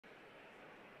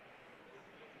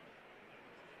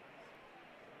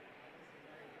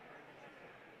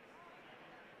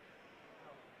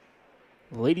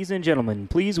Ladies and gentlemen,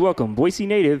 please welcome Boise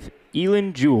native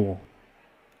Elin Jewell.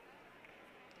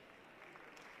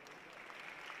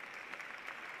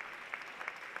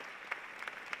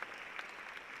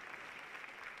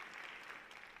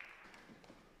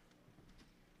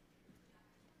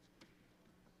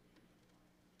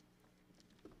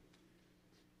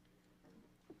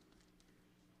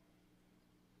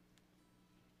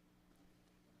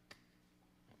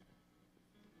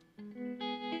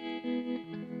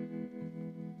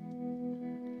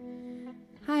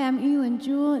 Hi, I'm Elin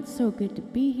Jewell. It's so good to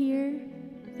be here.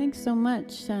 Thanks so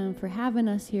much for having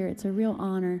us here. It's a real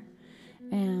honor.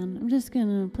 And I'm just going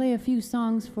to play a few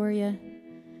songs for you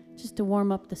just to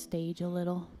warm up the stage a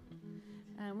little.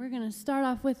 We're going to start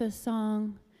off with a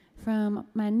song from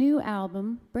my new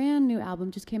album, brand new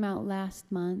album, just came out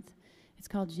last month. It's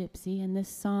called Gypsy, and this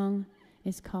song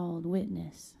is called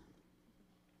Witness.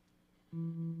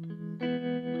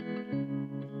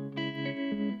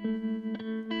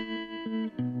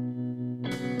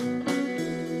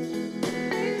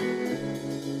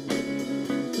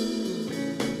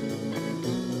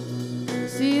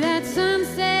 See that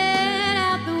sunset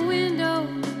out the window,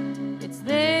 it's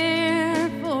there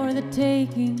for the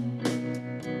taking.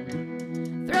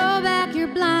 Throw back your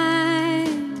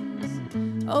blinds,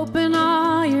 open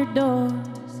all your doors,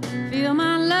 feel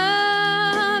my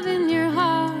love in your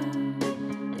heart.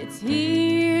 It's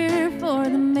here for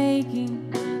the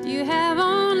making, you have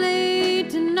only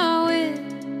to know it,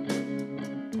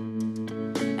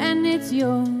 and it's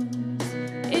yours,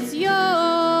 it's yours.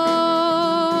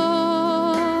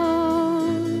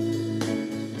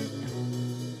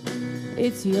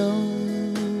 It's yours.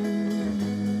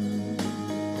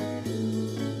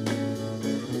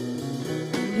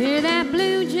 Hear that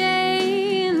blue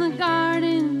jay in the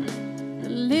garden, the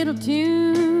little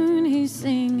tune he's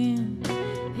singing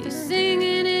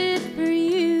it for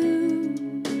you.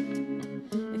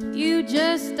 If you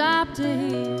just stop to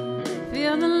hear,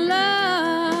 feel the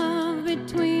love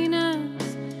between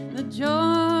us, the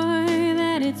joy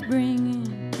that it's bringing.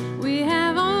 We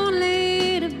have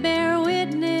only to bear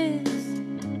witness,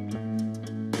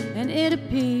 and it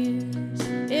appears,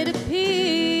 it appears.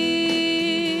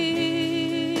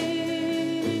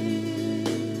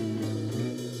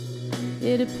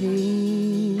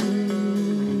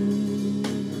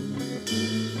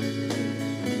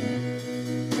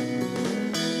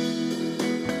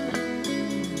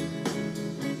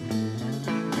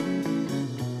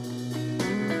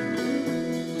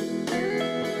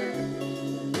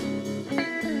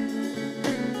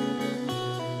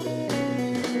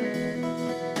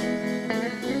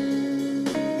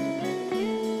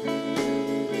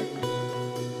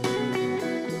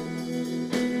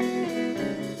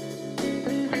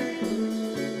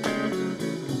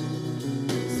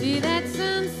 See that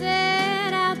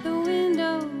sunset out the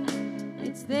window,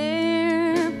 it's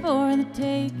there for the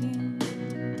taking.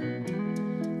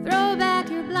 Throw back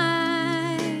your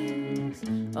blinds,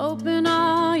 open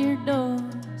all your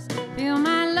doors, feel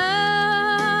my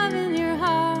love in your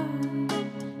heart,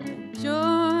 the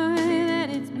joy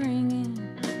that it's bringing.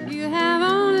 You have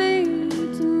only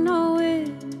to know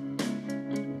it,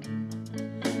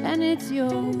 and it's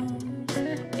yours,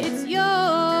 it's yours.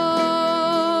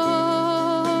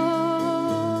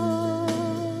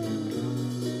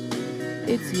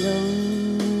 It's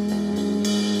yours.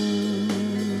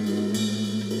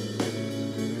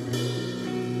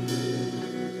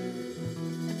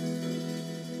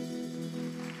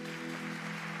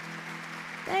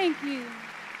 Thank you.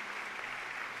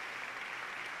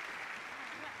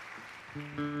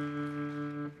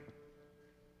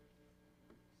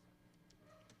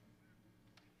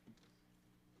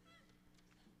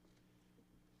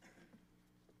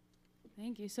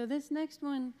 Thank you. So this next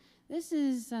one, this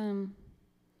is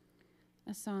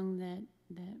a song that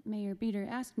Mayor Bieter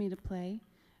asked me to play.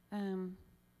 I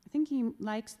think he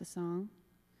likes the song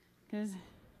because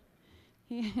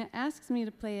he asks me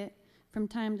to play it from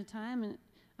time to time, and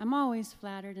I'm always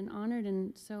flattered and honored,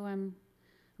 and so I'm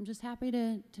just happy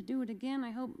to do it again.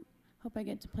 I hope I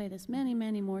get to play this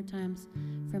many more times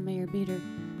for Mayor Bieter.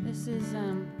 This is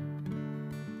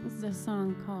a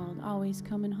song called Always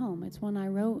Coming Home. It's one I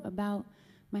wrote about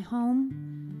my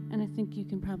home, and I think you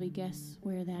can probably guess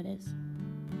where that is.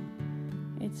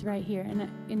 It's right here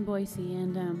in Boise,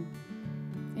 and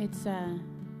it's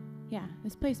yeah,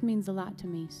 this place means a lot to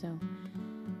me, so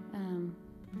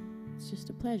it's just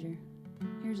a pleasure.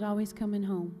 Here's Always Coming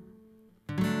Home.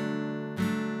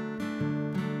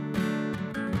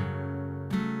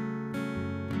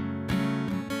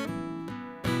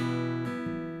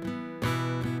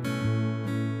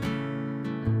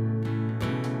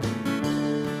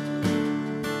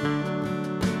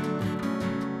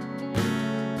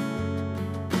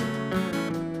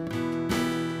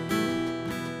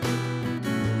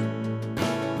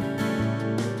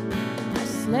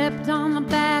 slept on the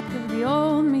back of the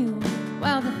old mule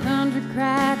while the thunder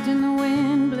cracked and the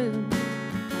wind blew.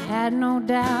 I had no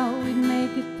doubt we'd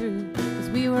make it through, 'cause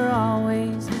we were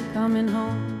always coming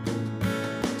home.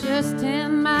 Just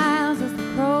 10 miles as the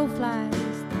crow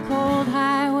flies, the cold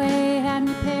highway had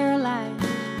me paralyzed,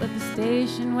 but the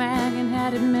station wagon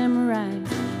had it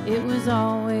memorized. It was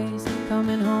always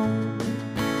coming home.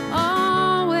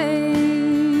 Always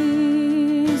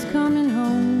coming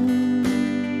home.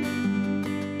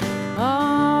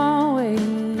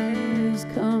 Always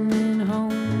coming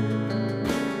home.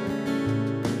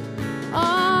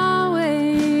 Always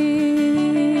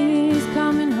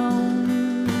coming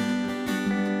home.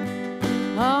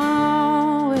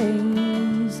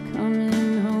 Always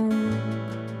coming home.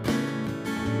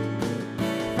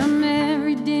 From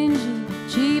every dingy,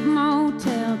 cheap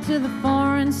motel to the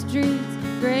foreign streets,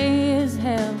 gray as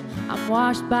hell, I'm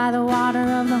washed by the water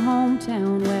of the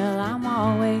hometown. Well, I'm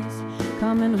always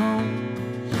coming home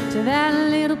to that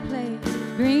little place,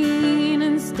 green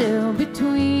and still,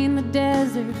 between the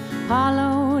desert,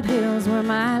 hollowed hills, where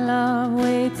my love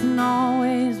waits and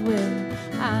always will.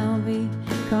 I'll be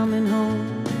coming home.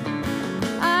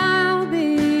 I'll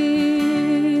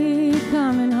be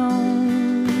coming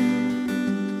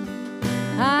home.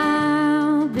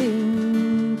 I'll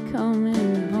be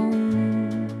coming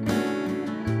home.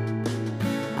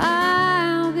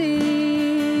 I'll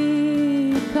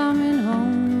be coming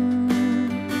home.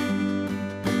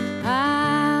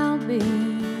 I'll be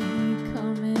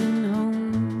coming home.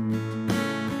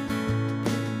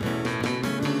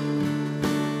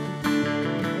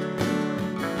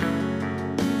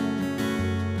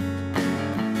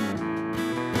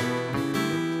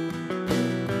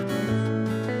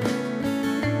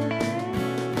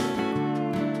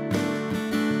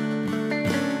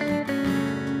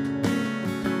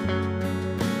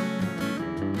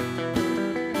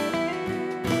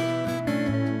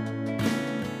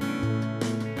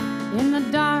 In the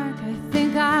dark, I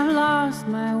think I've lost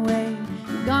my way,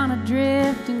 gone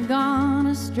adrift and gone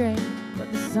astray.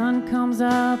 But the sun comes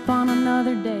up on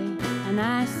another day, and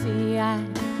I see I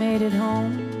made it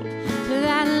home to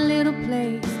that little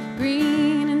place,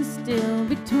 green and still,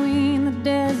 between the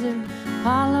desert,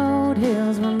 hollowed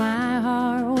hills, where my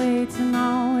heart waits and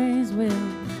always will.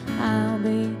 I'll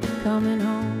be coming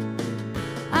home.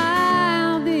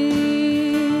 I'll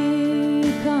be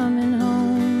coming home.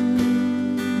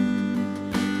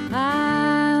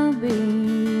 I'll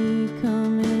be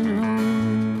coming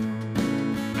home.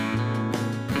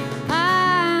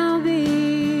 I'll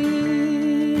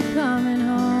be coming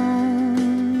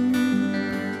home.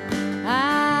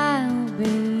 I'll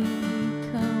be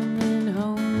coming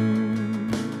home.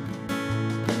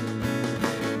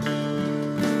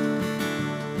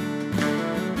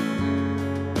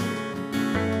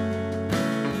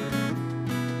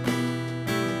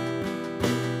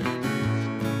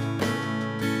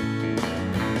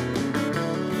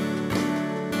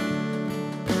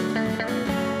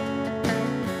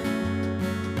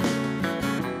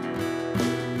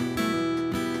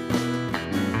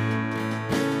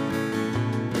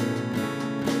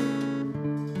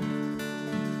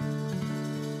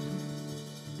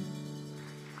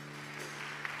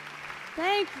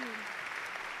 Thank you.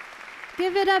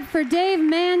 Give it up for Dave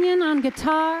Mannion on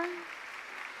guitar,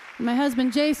 and my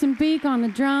husband Jason Beek on the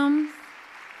drums.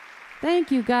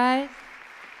 Thank you, guys.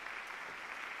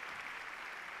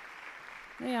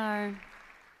 They are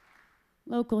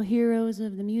local heroes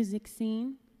of the music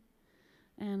scene,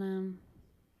 and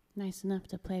nice enough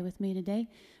to play with me today,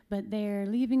 but they're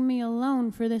leaving me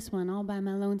alone for this one, all by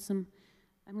my lonesome.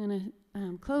 I'm going to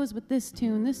close with this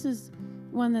tune. This is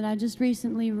one that I just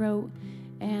recently wrote,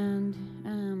 and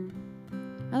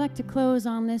I like to close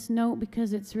on this note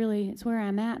because it's where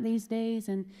I'm at these days,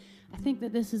 and I think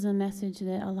that this is a message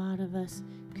that a lot of us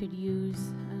could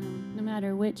use, no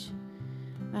matter what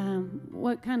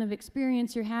kind of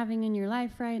experience you're having in your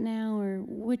life right now, or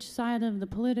which side of the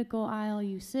political aisle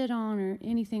you sit on, or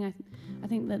anything. I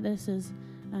think that this is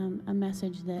a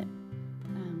message that,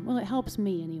 well, it helps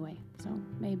me anyway, so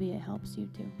maybe it helps you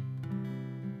too.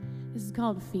 This is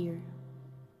called Fear.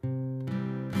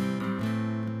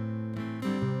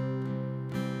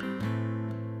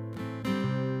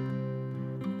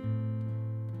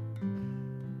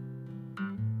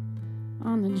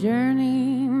 On the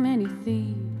journey, many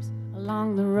thieves.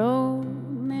 Along the road,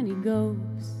 many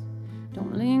ghosts.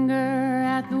 Don't linger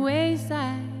at the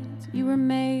wayside. You were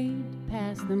made to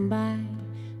pass them by.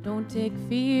 Don't take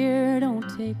fear, don't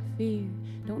take fear.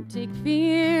 Don't take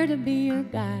fear to be your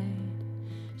guide.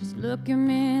 Just look him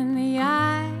in the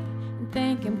eye and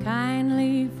thank him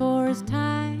kindly for his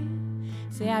time.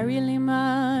 Say I really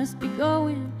must be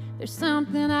going, there's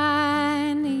something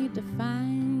I need to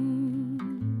find.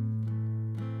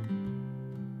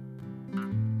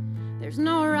 There's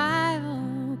no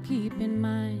rival, keep in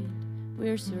mind,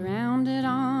 we're surrounded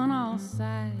on all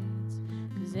sides,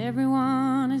 'cause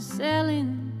everyone is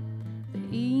selling the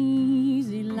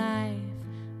easy life.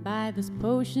 Buy this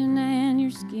potion and your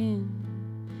skin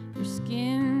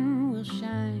will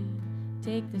shine.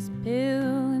 Take this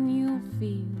pill and you'll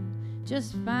feel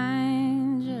just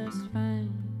fine, just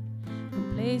fine.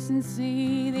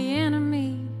 Complacency, the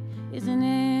enemy, is an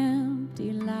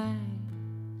empty lie.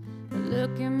 But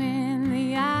look him in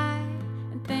the eye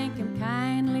and thank him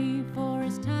kindly for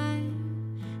his time.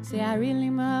 Say I really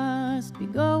must be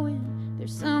going,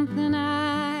 there's something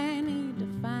I need to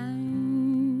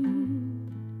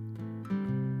find.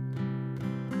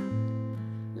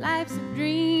 Life's a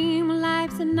dream,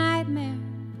 life's a nightmare.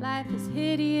 Life is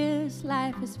hideous,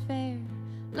 life is fair.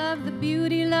 Love the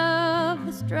beauty, love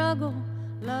the struggle,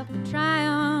 love the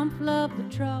triumph, love the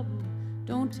trouble.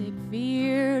 Don't take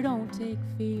fear, don't take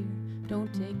fear,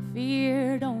 don't take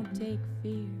fear, don't take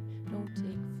fear, don't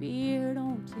take fear,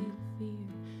 don't take fear,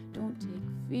 don't take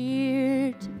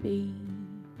fear to be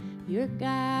your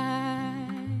guide.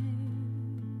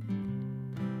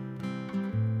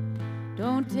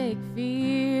 Don't take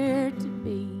fear to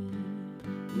be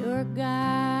your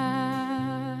guide.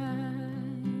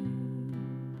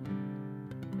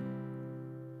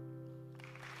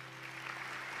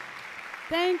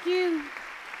 Thank you.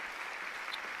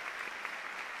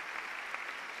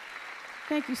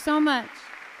 Thank you so much.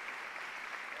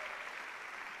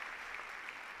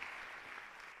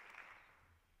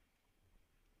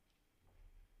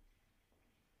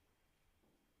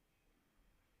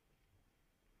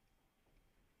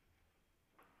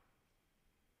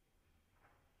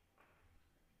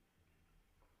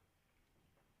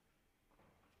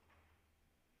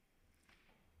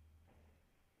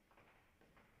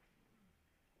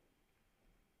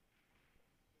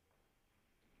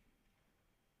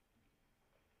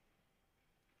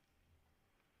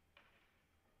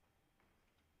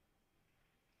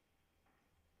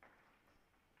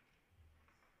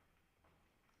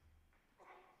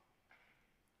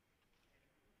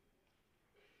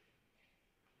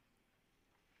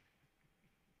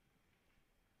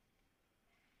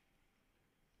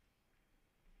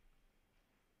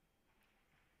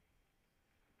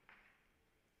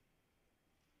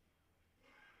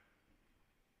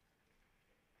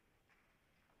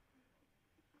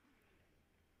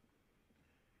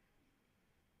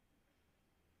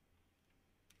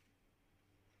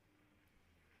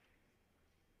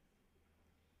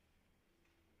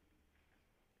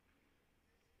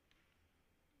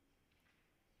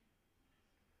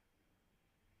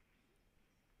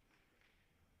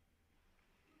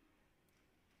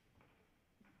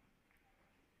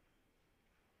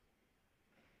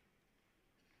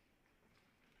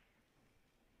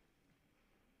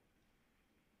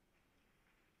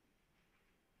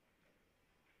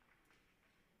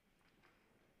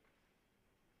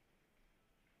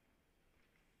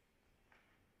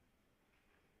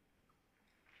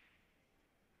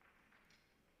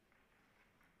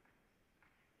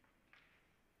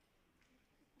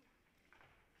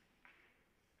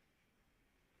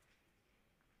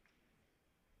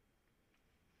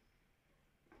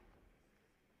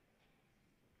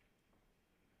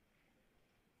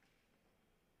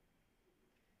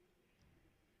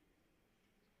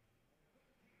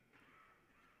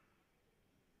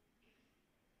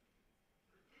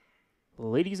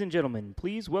 Ladies and gentlemen,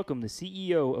 please welcome the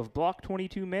CEO of Block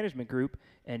 22 Management Group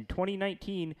and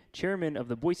 2019 Chairman of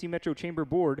the Boise Metro Chamber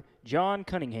Board, John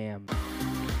Cunningham.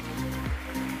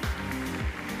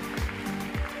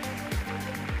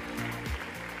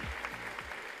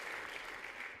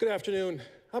 Good afternoon.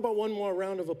 How about one more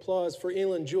round of applause for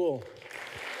Elin Jewell?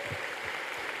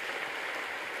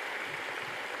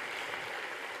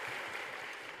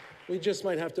 We just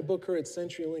might have to book her at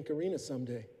CenturyLink Arena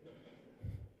someday.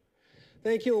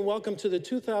 Thank you and welcome to the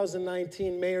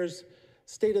 2019 Mayor's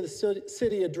State of the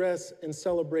City Address and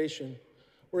Celebration.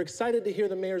 We're excited to hear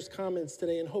the Mayor's comments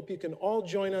today and hope you can all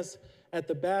join us at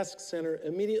the Basque Center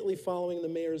immediately following the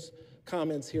Mayor's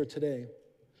comments here today.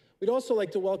 We'd also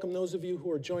like to welcome those of you who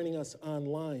are joining us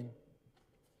online.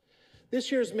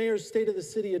 This year's Mayor's State of the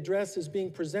City Address is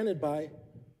being presented by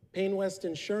Payne West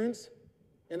Insurance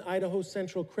and Idaho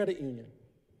Central Credit Union.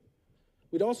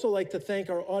 We'd also like to thank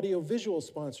our audiovisual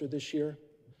sponsor this year,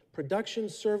 Production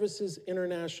Services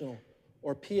International,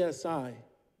 or PSI.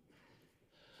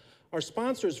 Our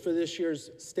sponsors for this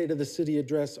year's State of the City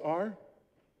Address are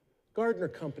Gardner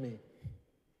Company,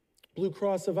 Blue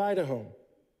Cross of Idaho,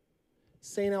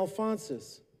 St.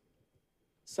 Alphonsus,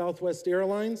 Southwest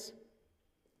Airlines,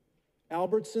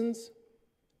 Albertsons,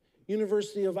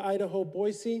 University of Idaho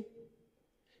Boise,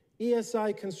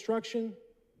 ESI Construction,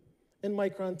 and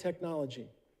Micron Technology.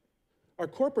 Our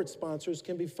corporate sponsors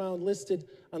can be found listed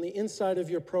on the inside of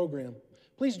your program.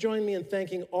 Please join me in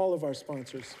thanking all of our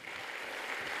sponsors.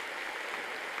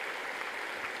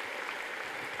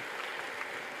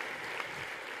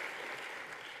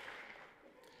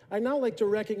 I'd now like to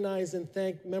recognize and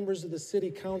thank members of the City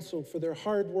Council for their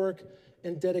hard work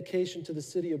and dedication to the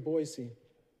City of Boise.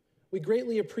 We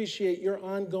greatly appreciate your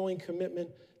ongoing commitment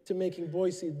to making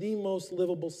Boise the most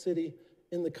livable city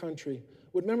in the country.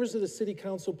 Would members of the City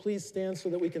Council please stand so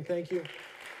that we can thank you?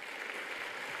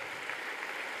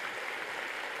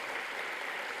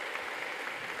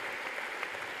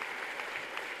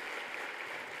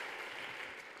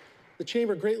 The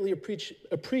Chamber greatly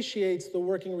appreciates the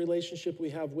working relationship we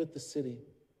have with the city.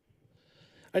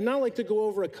 I'd now like to go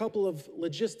over a couple of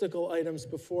logistical items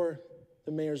before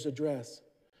the mayor's address.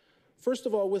 First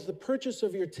of all, with the purchase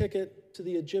of your ticket to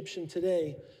the Egyptian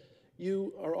today,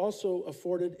 you are also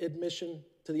afforded admission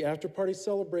to the after-party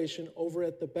celebration over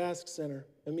at the Basque Center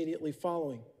immediately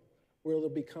following, where there'll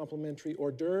be complimentary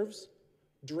hors d'oeuvres,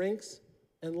 drinks,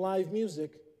 and live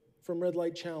music from Red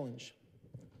Light Challenge.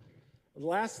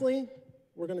 Lastly,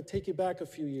 we're going to take you back a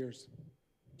few years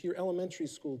to your elementary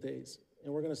school days,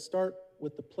 and we're going to start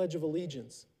with the Pledge of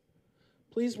Allegiance.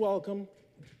 Please welcome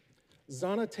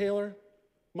Zana Taylor,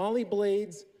 Molly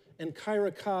Blades, and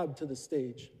Kyra Cobb to the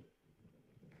stage.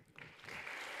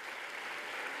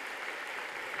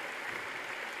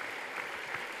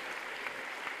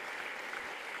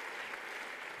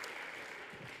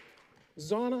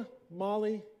 Zana,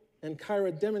 Molly, and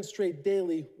Kyra demonstrate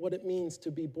daily what it means to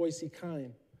be Boise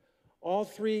kind. All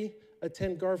three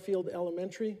attend Garfield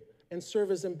Elementary and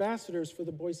serve as ambassadors for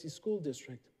the Boise School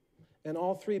District. And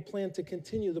all three plan to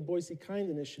continue the Boise Kind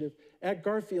initiative at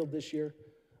Garfield this year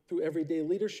through everyday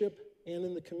leadership and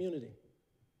in the community.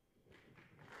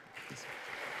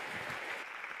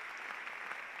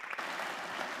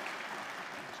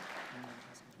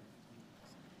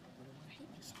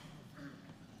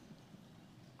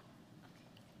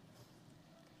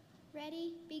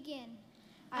 Ready, begin.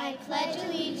 I pledge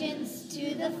allegiance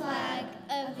to the flag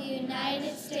of the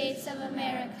United States of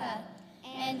America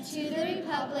and to the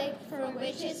republic for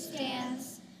which it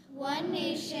stands, one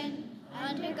nation,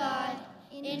 under God,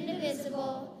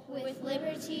 indivisible, with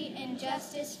liberty and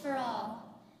justice for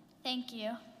all. Thank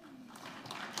you.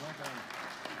 Well done.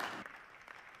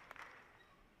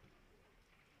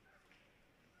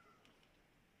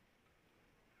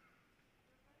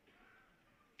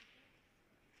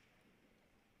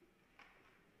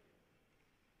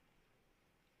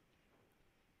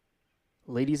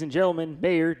 Ladies and gentlemen,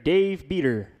 Mayor Dave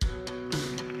Bieter.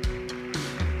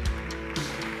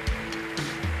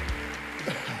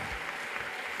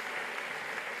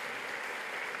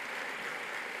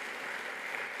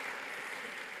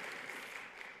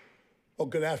 Well,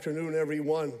 good afternoon,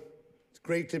 everyone. It's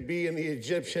great to be in the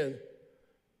Egyptian.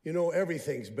 You know,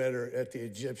 everything's better at the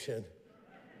Egyptian,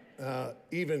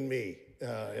 even me,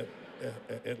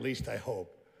 at least I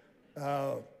hope.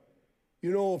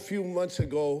 You know, a few months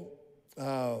ago,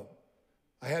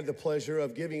 I had the pleasure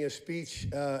of giving a speech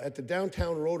at the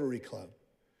Downtown Rotary Club.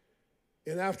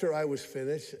 And after I was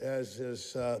finished, as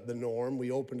is the norm, we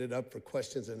opened it up for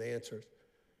questions and answers.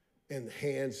 And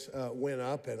hands went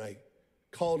up, and I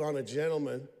called on a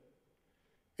gentleman.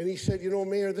 And he said, you know,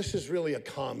 Mayor, this is really a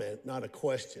comment, not a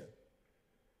question.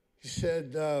 He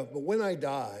said, but when I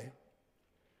die,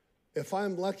 if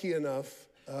I'm lucky enough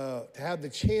to have the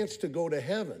chance to go to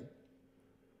heaven,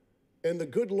 and the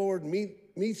good Lord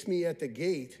meets me at the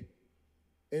gate,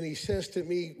 and he says to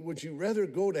me, would you rather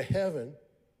go to heaven,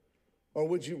 or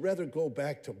would you rather go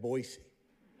back to Boise?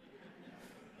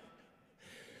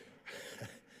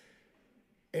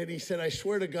 And he said, I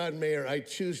swear to God, Mayor, I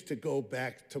choose to go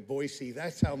back to Boise.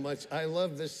 That's how much I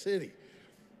love this city.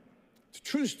 It's a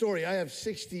true story. I have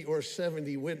 60 or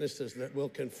 70 witnesses that will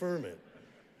confirm it.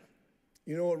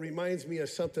 You know, it reminds me of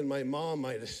something my mom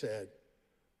might have said.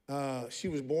 She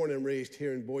was born and raised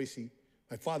here in Boise.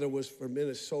 My father was from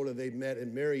Minnesota. They met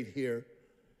and married here.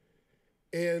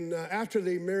 And after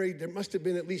they married, there must have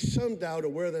been at least some doubt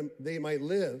of where they might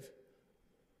live.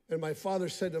 And my father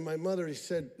said to my mother, he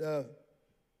said,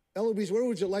 Eloise, where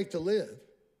would you like to live?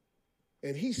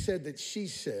 And he said that she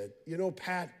said, you know,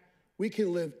 Pat, we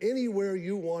can live anywhere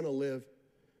you want to live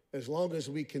as long as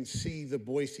we can see the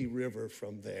Boise River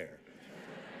from there.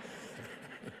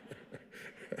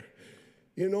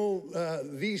 You know,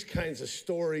 these kinds of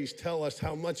stories tell us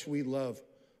how much we love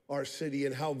our city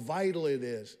and how vital it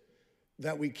is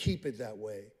that we keep it that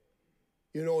way.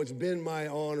 You know, it's been my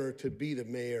honor to be the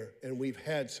mayor, and we've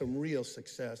had some real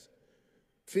success.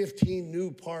 15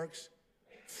 new parks,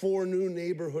 4 new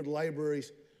neighborhood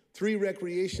libraries, 3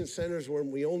 recreation centers where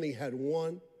we only had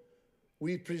 1.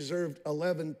 We preserved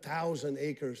 11,000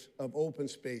 acres of open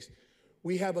space.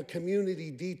 We have a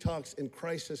community detox and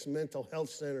crisis mental health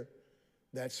center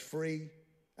that's free,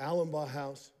 Allenbaugh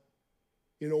House.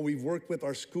 You know, we've worked with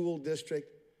our school district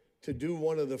to do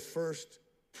one of the first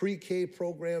pre-K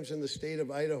programs in the state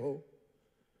of Idaho.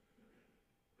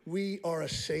 We are a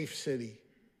safe city,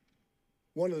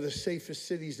 one of the safest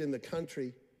cities in the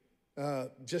country.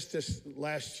 Just this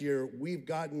last year,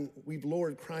 we've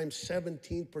lowered crime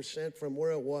 17% from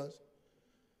where it was.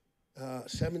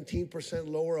 17%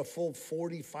 lower, a full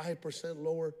 45%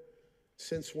 lower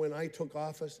since when I took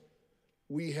office.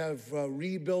 We have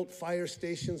rebuilt fire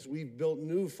stations, we've built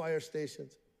new fire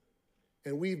stations,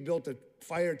 and we've built a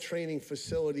fire training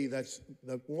facility that's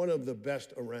one of the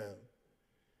best around.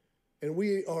 And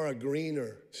we are a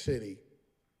greener city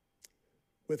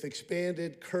with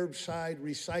expanded curbside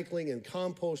recycling and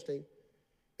composting,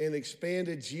 an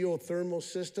expanded geothermal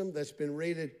system that's been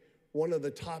rated one of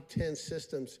the top 10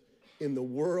 systems in the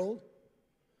world.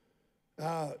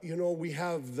 You know, we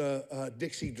have the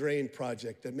Dixie Drain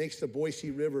project that makes the Boise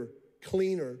River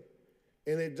cleaner,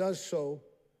 and it does so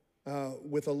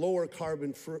with a lower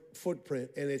carbon footprint,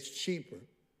 and it's cheaper.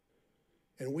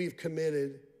 And we've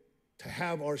committed to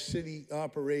have our city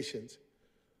operations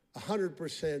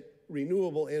 100%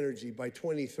 renewable energy by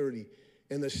 2030,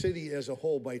 and the city as a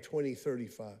whole by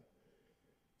 2035.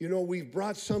 You know, we've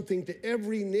brought something to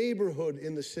every neighborhood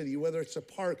in the city, whether it's a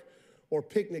park or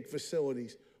picnic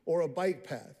facilities or a bike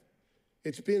path.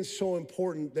 It's been so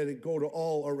important that it go to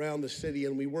all around the city,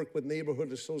 and we work with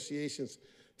neighborhood associations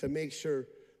to make sure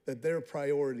that their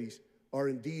priorities are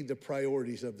indeed the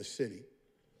priorities of the city.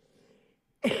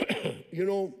 You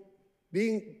know,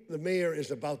 being the mayor is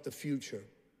about the future.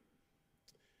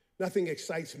 Nothing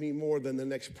excites me more than the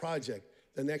next project,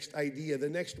 the next idea, the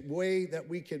next way that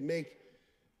we can make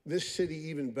this city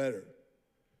even better.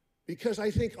 Because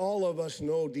I think all of us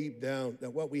know deep down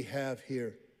that what we have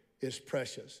here is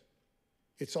precious.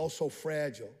 It's also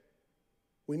fragile.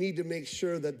 We need to make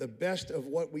sure that the best of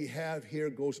what we have here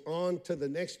goes on to the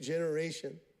next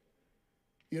generation.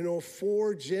 You know,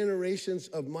 4 generations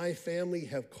of my family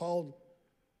have called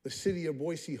the city of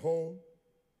Boise home.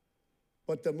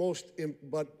 But the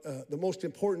most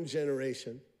important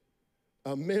generation,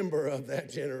 a member of that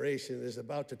generation, is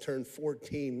about to turn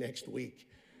 14 next week.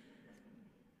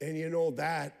 And you know,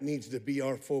 that needs to be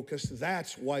our focus.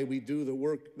 That's why we do the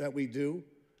work that we do,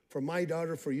 for my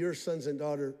daughter, for your sons and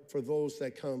daughter, for those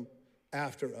that come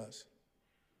after us.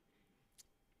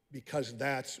 Because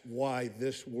that's why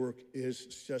this work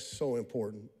is just so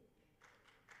important.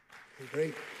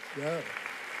 Great job.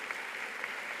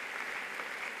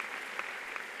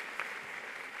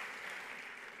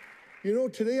 You know,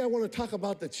 today I want to talk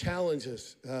about the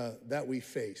challenges that we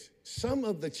face. Some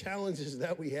of the challenges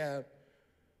that we have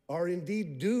are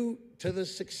indeed due to the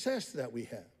success that we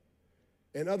have.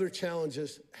 And other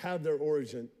challenges have their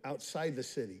origin outside the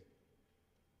city.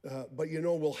 But you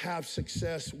know, we'll have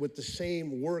success with the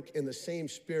same work and the same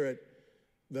spirit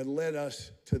that led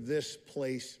us to this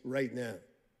place right now.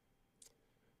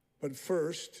 But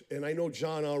first, and I know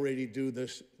John already did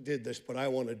this, but I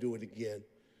want to do it again.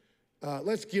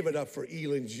 Let's give it up for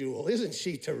Elin Jewell. Isn't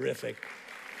she terrific?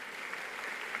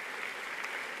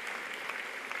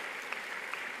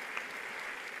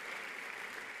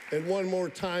 And one more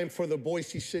time for the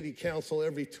Boise City Council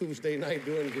every Tuesday night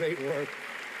doing great work.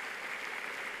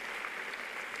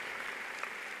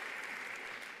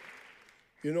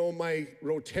 You know, my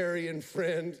Rotarian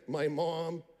friend, my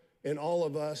mom, and all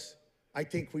of us, I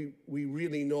think we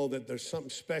really know that there's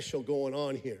something special going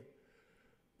on here.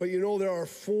 But you know, there are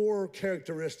 4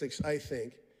 characteristics, I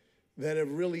think, that have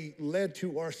really led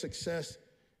to our success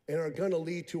and are going to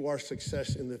lead to our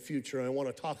success in the future. And I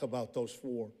want to talk about those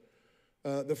 4.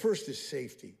 The first is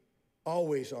safety,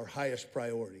 always our highest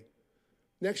priority.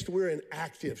 Next, we're an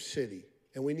active city,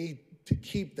 and we need to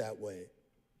keep that way.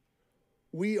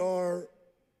 We are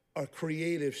a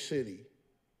creative city.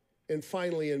 And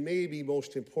finally, and maybe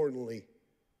most importantly,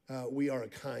 we are a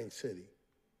kind city.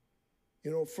 You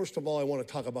know, first of all, I want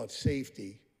to talk about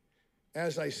safety.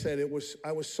 As I said,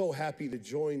 I was so happy to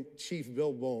join Chief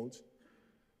Bill Bones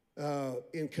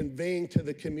in conveying to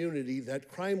the community that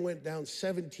crime went down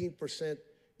 17%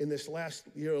 in this last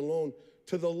year alone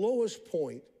to the lowest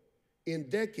point in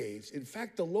decades. In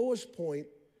fact, the lowest point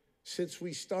since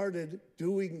we started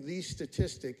doing these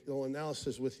statistical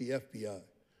analysis with the FBI.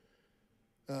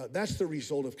 That's the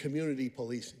result of community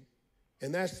policing.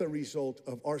 And that's the result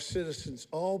of our citizens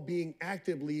all being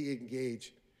actively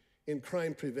engaged in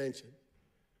crime prevention.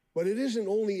 But it isn't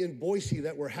only in Boise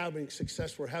that we're having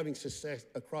success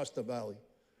across the valley.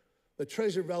 The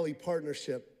Treasure Valley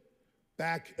Partnership,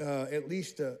 back at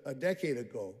least a decade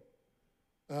ago,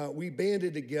 we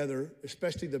banded together,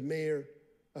 especially the mayor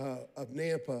of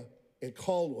Nampa and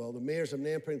Caldwell, the mayors of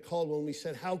Nampa and Caldwell, and we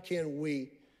said, how can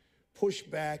we push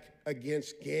back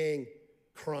against gang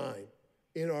crime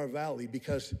in our valley,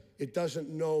 because it doesn't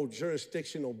know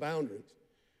jurisdictional boundaries.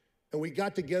 And we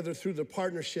got together through the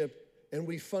partnership, and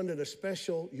we funded a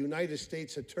special United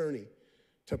States attorney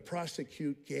to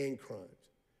prosecute gang crimes.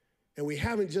 And we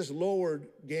haven't just lowered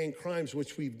gang crimes,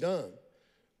 which we've done,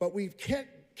 but we've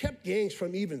kept gangs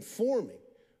from even forming,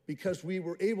 because we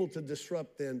were able to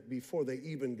disrupt them before they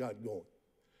even got going.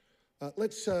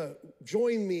 Let's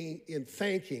join me in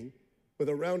thanking, with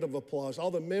a round of applause,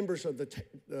 all the members of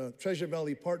the Treasure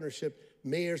Valley Partnership,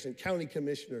 mayors and county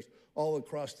commissioners all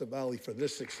across the valley for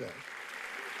this success.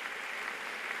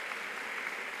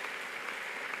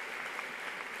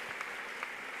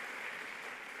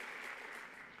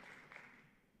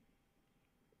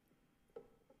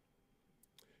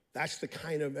 That's the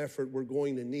kind of effort we're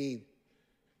going to need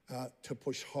to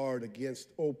push hard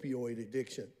against opioid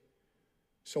addiction.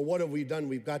 So what have we done?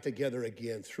 We've got together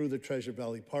again through the Treasure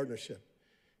Valley Partnership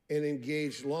and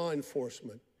engaged law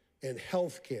enforcement and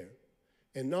healthcare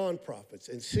and nonprofits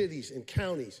and cities and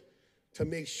counties to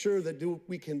make sure that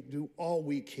we can do all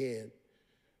we can.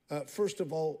 First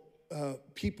of all,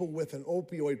 people with an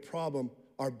opioid problem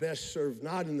are best served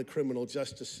not in the criminal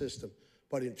justice system,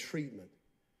 but in treatment.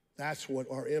 That's what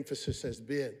our emphasis has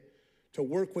been, to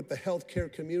work with the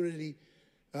healthcare community,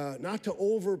 not to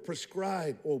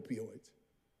overprescribe opioids.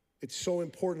 It's so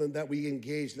important that we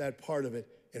engage that part of it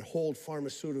and hold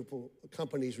pharmaceutical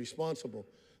companies responsible.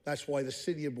 That's why the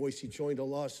city of Boise joined a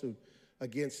lawsuit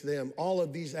against them. All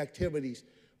of these activities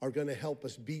are going to help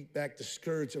us beat back the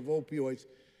scourge of opioids.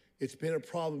 It's been a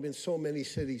problem in so many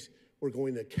cities. We're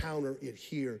going to counter it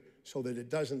here so that it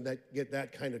doesn't get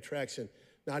that kind of traction,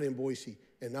 not in Boise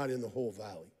and not in the whole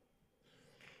valley.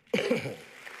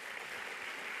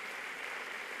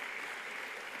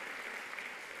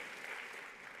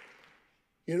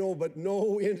 You know, but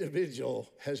no individual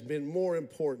has been more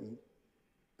important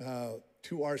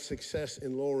to our success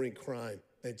in lowering crime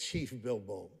than Chief Bill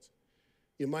Bones.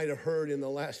 You might have heard in the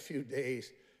last few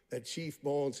days that Chief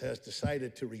Bones has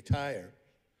decided to retire.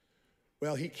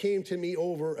 Well, he came to me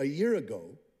over a year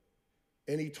ago,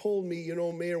 and he told me, you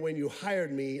know, Mayor, when you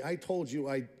hired me, I told you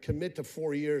I'd commit to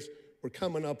 4 years. We're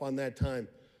coming up on that time.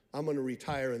 I'm going to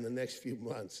retire in the next few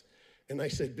months. And I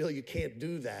said, Bill, you can't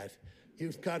do that.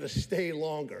 You've got to stay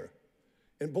longer.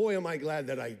 And boy, am I glad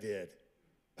that I did.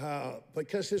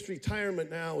 Because his retirement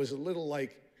now is a little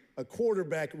like a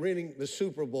quarterback winning the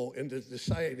Super Bowl and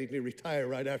deciding to retire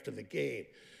right after the game.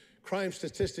 Crime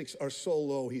statistics are so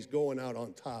low, he's going out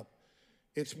on top.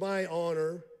 It's my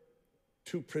honor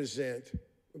to present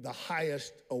the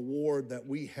highest award that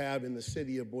we have in the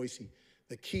city of Boise,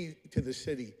 the key to the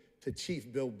city, to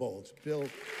Chief Bill Bones. Bill,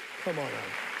 come on out.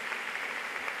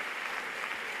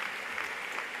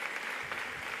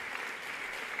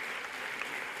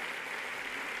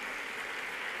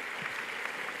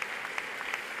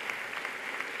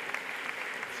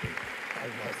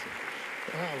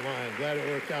 Oh, my, I'm glad it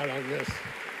worked out on this.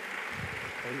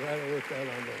 I'm glad it worked out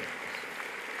on this.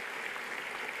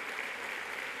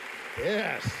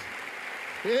 Yes.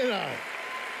 You know.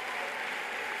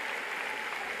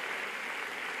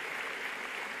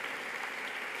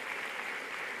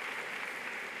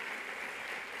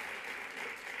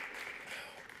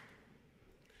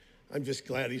 I'm just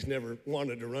glad he's never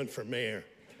wanted to run for mayor.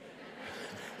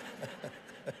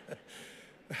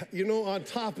 You know, on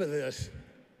top of this,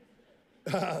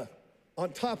 our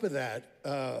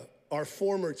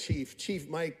former chief, Chief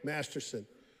Mike Masterson,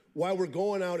 while we're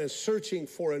going out and searching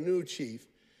for a new chief,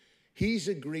 he's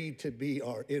agreed to be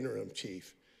our interim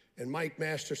chief. And Mike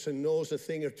Masterson knows a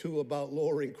thing or two about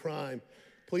lowering crime.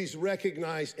 Please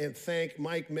recognize and thank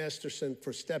Mike Masterson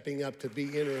for stepping up to be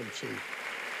interim chief.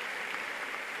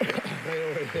 Right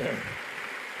over there.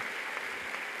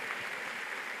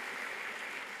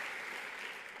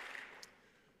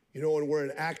 You know, and we're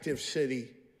an active city,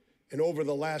 and over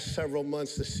the last several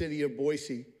months, the city of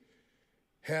Boise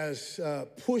has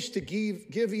pushed to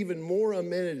give even more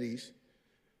amenities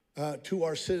to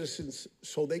our citizens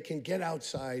so they can get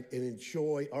outside and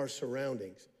enjoy our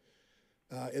surroundings.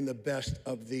 And the best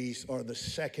of these are the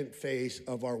second phase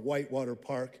of our Whitewater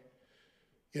Park.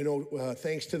 You know,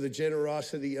 thanks to the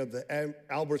generosity of the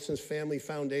Albertsons Family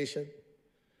Foundation,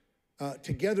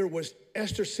 together was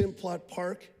Esther Simplot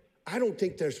Park. I don't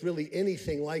think there's really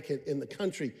anything like it in the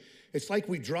country. It's like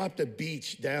we dropped a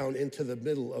beach down into the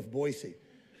middle of Boise.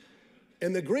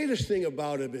 And the greatest thing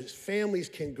about it is families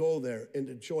can go there and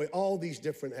enjoy all these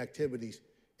different activities,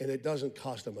 and it doesn't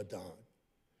cost them a dime.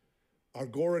 Our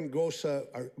Gorongosa,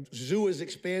 our zoo is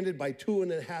expanded by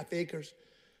 2.5 acres.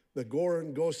 The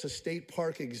Gorongosa State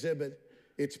Park exhibit,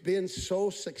 it's been so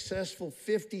successful,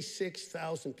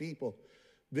 56,000 people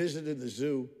visited the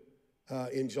zoo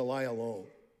in July alone.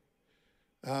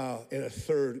 And a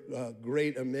third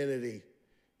great amenity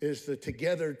is the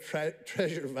Together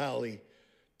Treasure Valley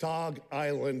Dog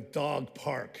Island Dog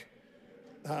Park.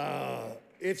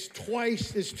 It's 2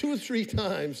 or 3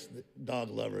 times, dog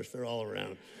lovers, they're all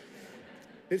around.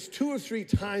 It's 2 or 3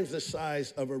 times the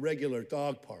size of a regular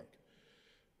dog park.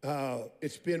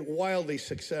 It's been wildly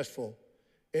successful.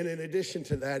 And in addition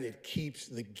to that, it keeps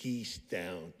the geese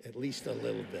down, at least a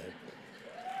little bit.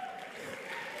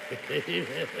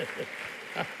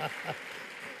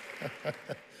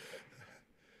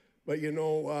 But you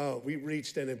know, we've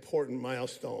reached an important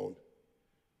milestone.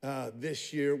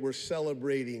 This year, we're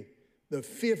celebrating the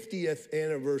 50th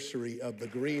anniversary of the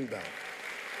Greenbelt.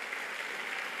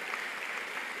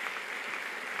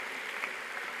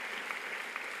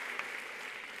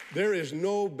 There is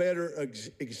no better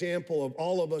example of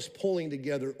all of us pulling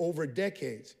together over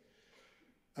decades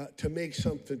to make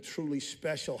something truly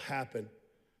special happen,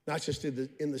 not just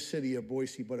in the city of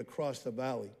Boise, but across the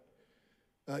valley.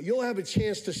 You'll have a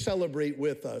chance to celebrate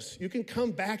with us. You can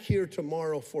come back here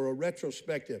tomorrow for a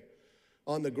retrospective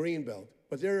on the Greenbelt,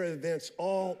 but there are events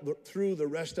all through the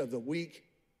rest of the week.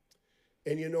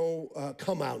 And you know,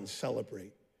 come out and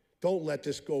celebrate. Don't let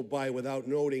this go by without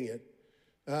noting it.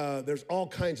 There's all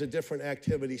kinds of different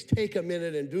activities. Take a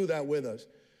minute and do that with us.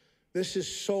 This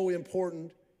is so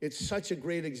important. It's such a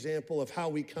great example of how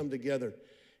we come together.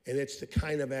 And it's the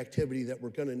kind of activity that we're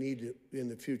going to need in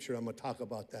the future. I'm going to talk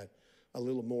about that a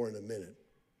little more in a minute.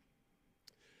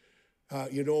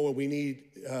 You know what we need?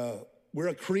 We're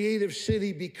a creative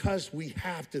city because we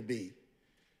have to be,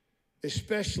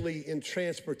 especially in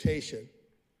transportation.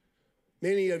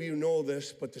 Many of you know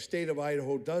this, but the state of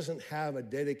Idaho doesn't have a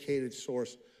dedicated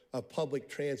source of public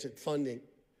transit funding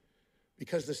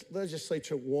because the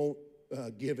legislature won't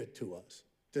give it to us,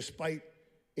 despite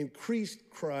increased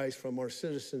cries from our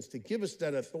citizens to give us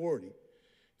that authority.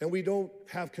 And we don't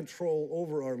have control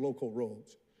over our local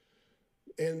roads.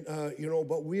 And, you know,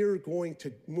 but we're going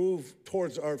to move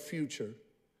towards our future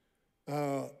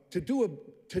to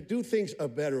do things a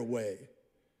better way.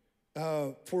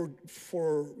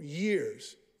 For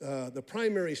years, the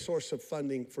primary source of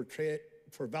funding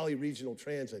for Valley Regional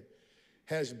Transit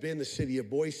has been the city of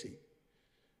Boise.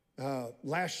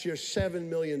 Last year, $7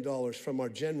 million from our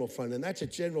general fund, and that's a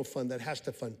general fund that has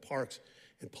to fund parks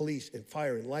and police and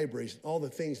fire and libraries, and all the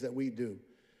things that we do.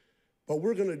 But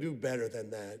we're going to do better than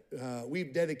that.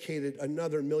 We've dedicated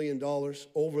another $1 million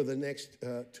over the next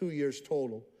 2 years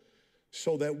total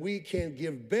so that we can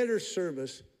give better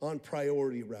service on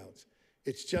priority routes.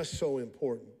 It's just so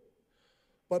important.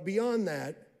 But beyond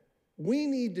that, we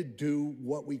need to do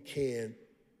what we can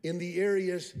in the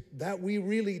areas that we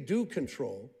really do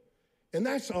control, and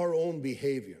that's our own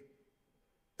behavior.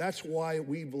 That's why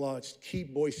we've launched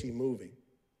Keep Boise Moving.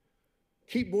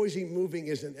 Keep Boise Moving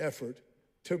is an effort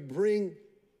to bring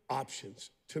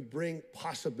options, to bring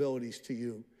possibilities to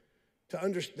you,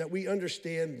 that we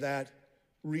understand that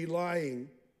relying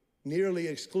nearly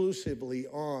exclusively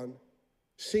on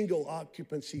single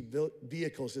occupancy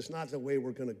vehicles is not the way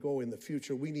we're going to go in the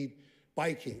future. We need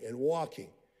biking and walking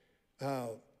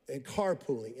and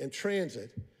carpooling and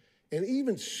transit and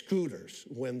even scooters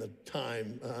when the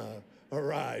time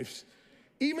arrives.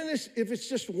 Even if it's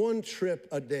just one trip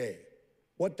a day,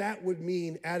 what that would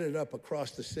mean added up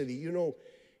across the city. You know,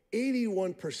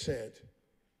 81%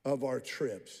 of our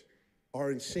trips are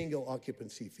in single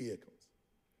occupancy vehicles.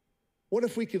 What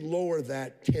if we could lower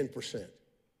that 10%?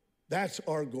 That's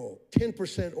our goal,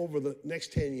 10% over the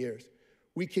next 10 years.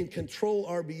 We can control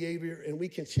our behavior and we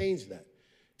can change that.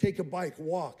 Take a bike,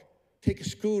 walk, take a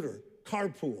scooter,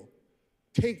 carpool,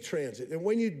 take transit. And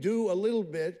when you do a little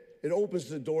bit, it opens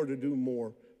the door to do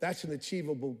more. That's an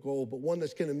achievable goal, but one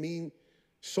that's gonna mean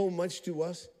so much to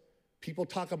us. People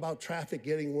talk about traffic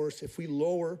getting worse. If we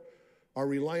lower our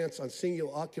reliance on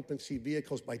single occupancy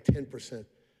vehicles by 10%,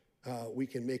 we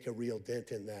can make a real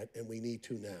dent in that, and we need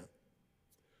to now.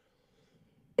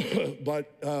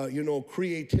 But, you know,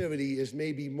 creativity is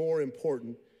maybe more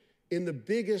important in the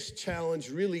biggest challenge,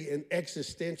 really an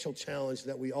existential challenge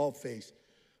that we all face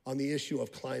on the issue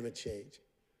of climate change.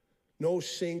 No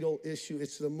single issue,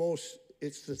 it's the most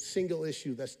It's the single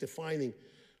issue that's defining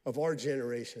of our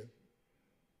generation.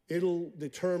 It'll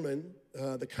determine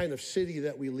the kind of city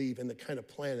that we leave and the kind of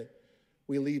planet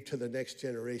we leave to the next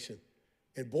generation.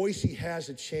 And Boise has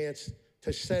a chance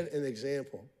to set an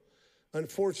example.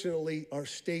 Unfortunately, our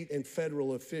state and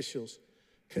federal officials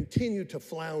continue to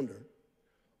flounder,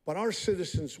 but our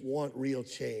citizens want real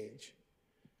change.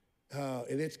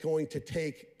 And it's going to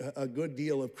take a good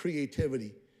deal of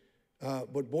creativity,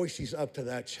 but Boise's up to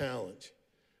that challenge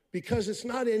because it's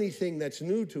not anything that's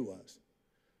new to us.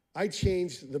 I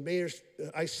signed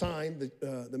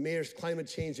the mayor's climate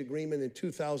change agreement in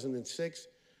 2006.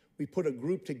 We put a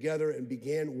group together and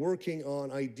began working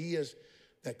on ideas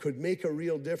that could make a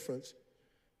real difference.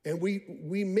 And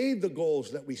we made the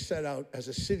goals that we set out as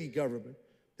a city government,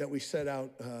 that we set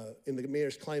out in the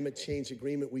mayor's climate change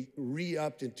agreement. We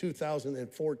re-upped in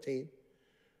 2014.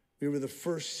 We were the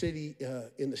first city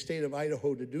in the state of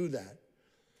Idaho to do that.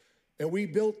 And we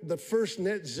built the first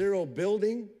net zero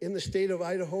building in the state of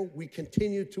Idaho. We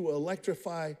continue to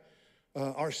electrify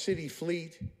our city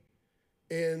fleet.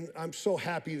 And I'm so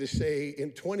happy to say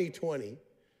in 2020,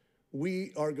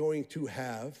 we are going to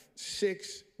have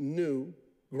 6 new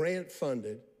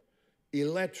grant-funded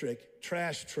electric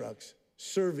trash trucks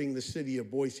serving the city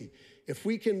of Boise. If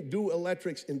we can do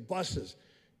electrics in buses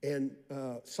and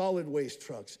solid waste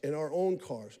trucks and our own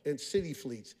cars and city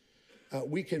fleets,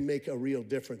 we can make a real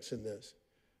difference in this.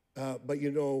 But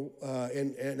you know,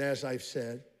 and as I've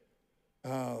said,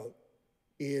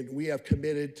 and we have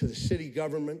committed to the city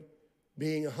government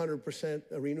being 100%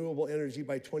 renewable energy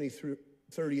by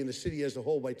 2030 and the city as a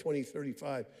whole by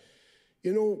 2035.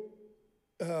 You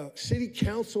know, city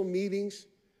council meetings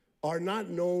are not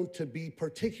known to be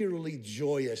particularly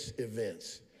joyous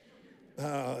events.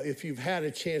 If you've had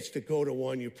a chance to go to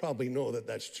one, you probably know that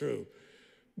that's true.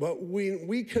 But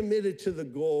we committed to the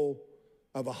goal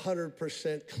of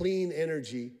 100% clean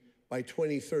energy by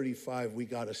 2035. We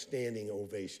got a standing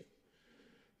ovation.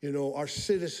 You know, our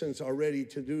citizens are ready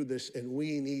to do this, and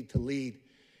we need to lead.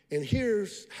 And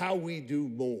here's how we do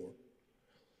more.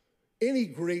 Any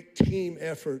great team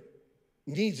effort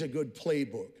needs a good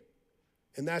playbook.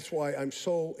 And that's why I'm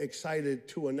so excited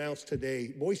to announce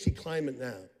today Boise Climate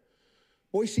Now.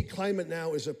 Boise Climate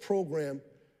Now is a program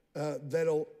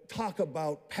that'll talk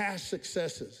about past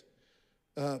successes,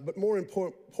 but more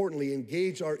importantly,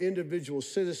 engage our individual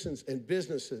citizens and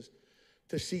businesses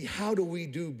to see how do we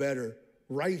do better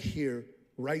right here,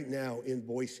 right now in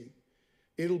Boise.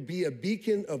 It'll be a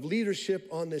beacon of leadership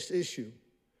on this issue,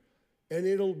 and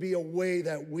it'll be a way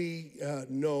that we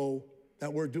know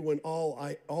that we're doing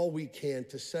all we can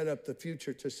to set up the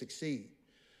future to succeed.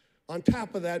 On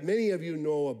top of that, many of you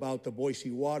know about the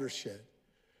Boise watershed,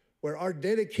 where our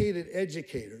dedicated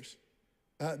educators,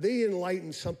 they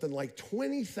enlighten something like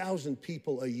 20,000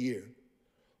 people a year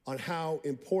on how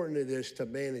important it is to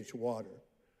manage water.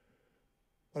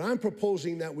 But I'm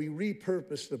proposing that we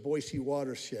repurpose the Boise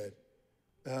watershed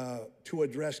to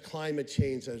address climate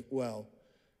change as well,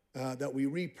 that we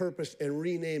repurpose and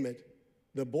rename it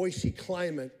the Boise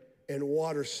Climate and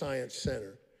Water Science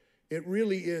Center. It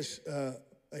really is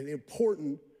an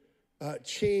important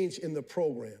change in the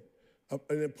program,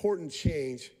 an important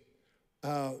change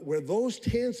where those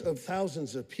tens of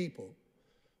thousands of people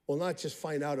will not just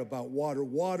find out about water.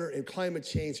 Water and climate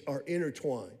change are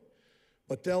intertwined,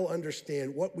 but they'll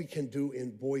understand what we can do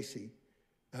in Boise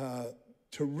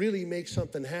to really make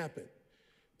something happen.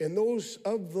 And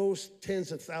of those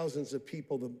tens of thousands of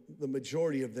people, the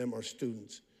majority of them are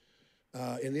students.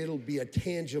 And it'll be a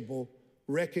tangible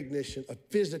recognition, a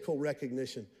physical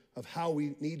recognition of how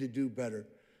we need to do better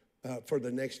for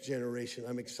the next generation.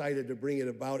 I'm excited to bring it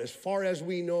about. As far as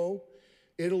we know,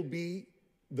 it'll be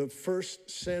the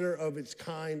first center of its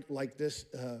kind like this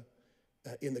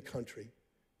in the country.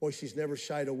 Boise's never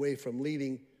shied away from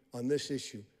leading on this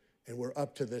issue, and we're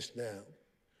up to this now.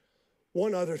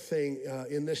 One other thing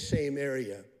in this same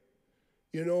area,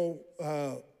 you know,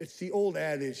 it's the old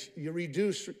adage, you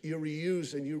reduce, you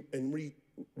reuse, and you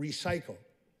recycle.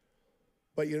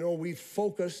 But you know, we've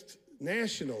focused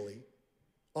nationally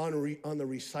on the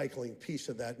recycling piece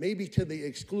of that, maybe to the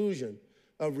exclusion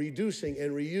of reducing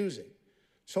and reusing.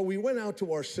 So we went out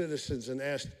to our citizens and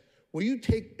asked, will you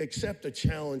accept a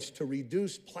challenge to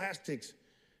reduce plastics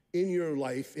in your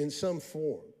life in some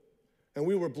form? And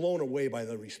we were blown away by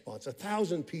the response.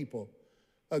 1,000 people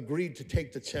agreed to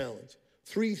take the challenge.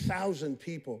 3,000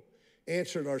 people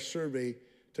answered our survey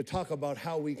to talk about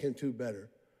how we can do better.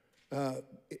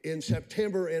 In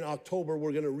September and October,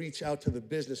 we're going to reach out to the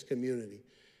business community.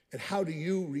 And how do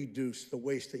you reduce the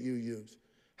waste that you use?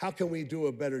 How can we do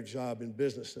a better job in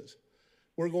businesses?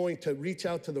 We're going to reach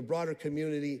out to the broader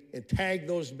community and tag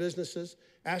those businesses,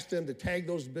 ask them to tag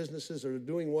those businesses that are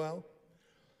doing well.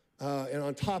 And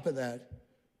on top of that,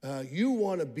 you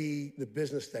want to be the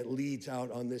business that leads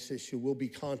out on this issue. We'll be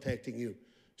contacting you.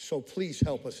 So please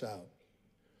help us out.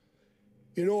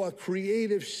 You know, a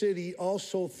creative city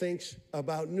also thinks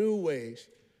about new ways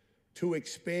to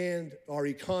expand our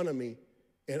economy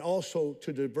and also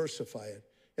to diversify it.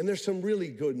 And there's some really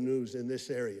good news in this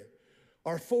area.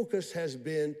 Our focus has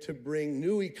been to bring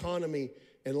new economy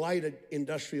and light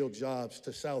industrial jobs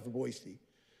to South Boise.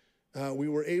 We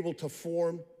were able to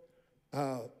form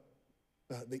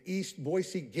the East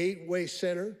Boise Gateway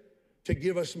Center to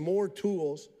give us more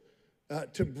tools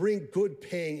to bring good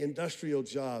paying industrial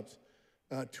jobs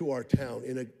to our town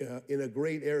in a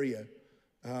great area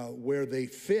where they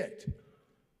fit.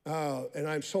 And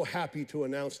I'm so happy to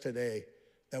announce today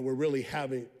that we're really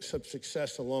having some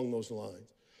success along those lines.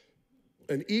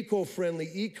 An eco-friendly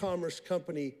e-commerce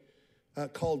company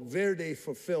called Verde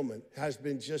Fulfillment has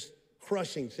been just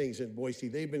crushing things in Boise.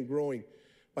 They've been growing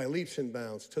by leaps and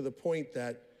bounds to the point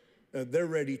that they're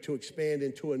ready to expand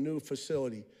into a new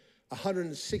facility,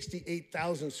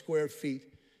 168,000 square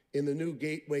feet in the new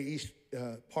Gateway East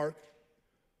Park.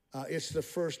 It's the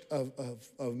first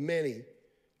of many.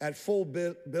 At full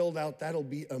build out, that'll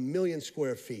be 1 million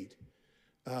square feet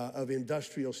of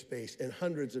industrial space and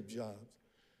hundreds of jobs.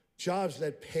 Jobs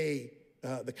that pay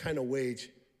the kind of wage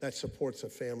that supports a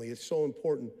family. It's so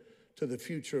important to the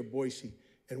future of Boise,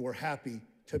 and we're happy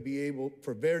to be able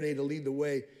for Verde to lead the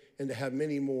way and to have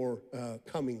many more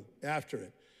coming after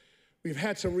it. We've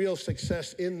had some real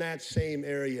success in that same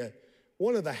area.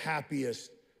 One of the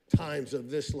happiest times of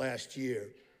this last year,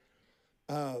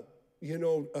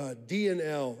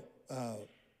 D&L,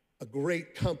 a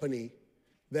great company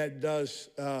that does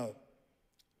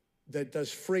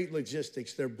freight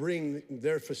logistics. They're bringing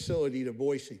their facility to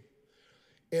Boise.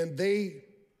 And they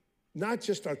not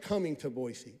just are coming to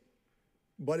Boise,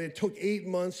 but it took 8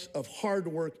 months of hard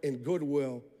work and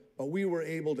goodwill, but we were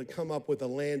able to come up with a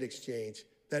land exchange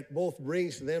that both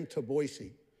brings them to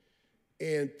Boise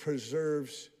and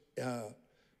preserves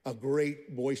a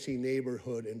great Boise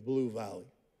neighborhood in Blue Valley.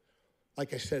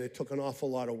 Like I said, it took an awful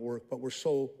lot of work, but we're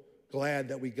so glad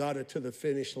that we got it to the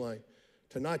finish line,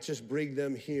 to not just bring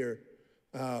them here,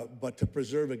 but to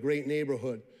preserve a great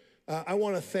neighborhood. I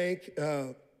want to thank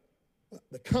the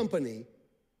company,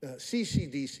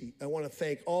 CCDC. I want to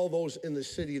thank all those in the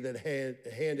city that had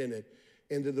a hand in it,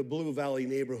 into the Blue Valley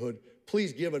neighborhood.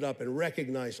 Please give it up and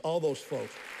recognize all those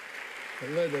folks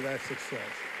that led to that success.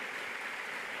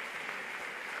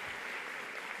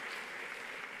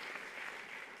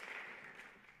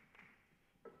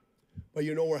 But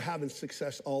you know, we're having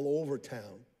success all over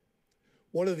town.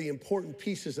 One of the important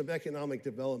pieces of economic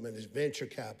development is venture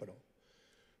capital.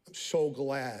 I'm so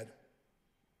glad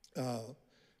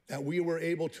that we were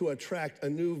able to attract a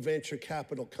new venture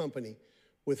capital company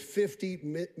with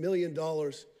 $50 million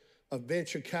of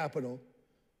venture capital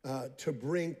to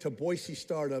bring to Boise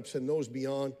startups and those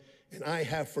beyond. And I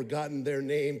have forgotten their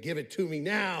name. Give it to me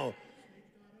now.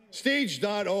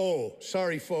 Stage.O.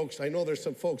 Sorry, folks. I know there's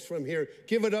some folks from here.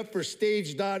 Give it up for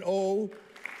Stage.O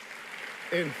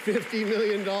and $50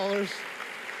 million.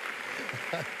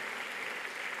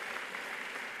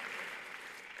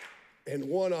 And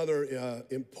one other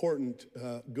important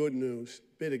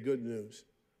bit of good news.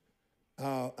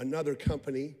 Another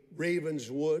company,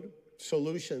 Ravenswood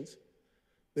Solutions.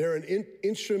 They're an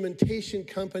instrumentation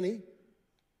company,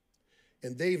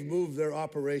 and they've moved their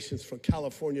operations from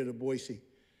California to Boise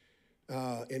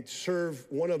and serve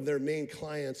one of their main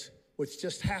clients, which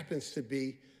just happens to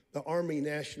be the Army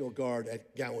National Guard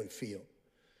at Gowan Field.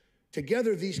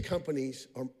 Together, these companies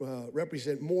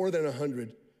represent more than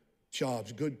 100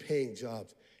 jobs, good paying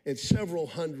jobs, and several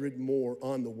hundred more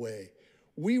on the way.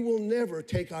 We will never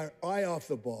take our eye off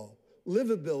the ball.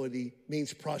 Livability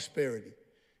means prosperity,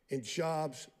 and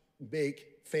jobs make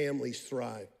families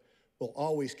thrive. We'll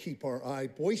always keep our eye.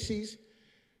 Boise's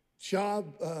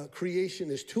job creation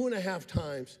is 2.5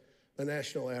 times the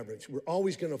national average. We're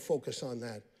always going to focus on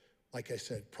that. Like I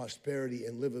said, prosperity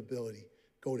and livability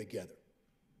go together.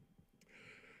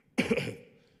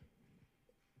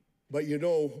 But you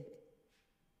know,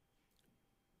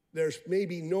 there's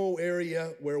maybe no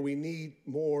area where we need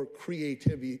more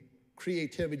creativity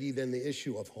than the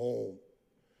issue of home.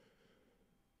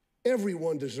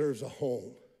 Everyone deserves a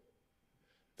home.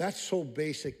 That's so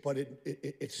basic, but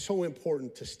it's so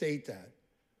important to state that.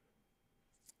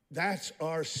 That's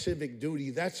our civic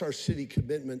duty. That's our city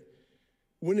commitment.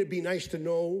 Wouldn't it be nice to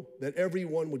know that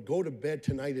everyone would go to bed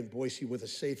tonight in Boise with a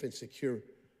safe and secure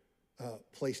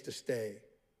place to stay?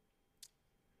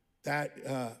 That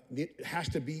it has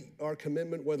to be our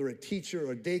commitment, whether a teacher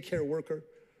or a daycare worker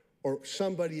or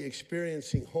somebody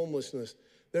experiencing homelessness.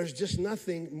 There's just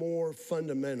nothing more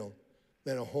fundamental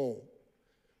than a home.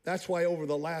 That's why over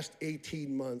the last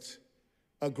 18 months,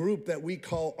 a group that we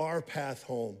call Our Path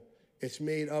Home, it's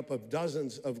made up of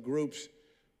dozens of groups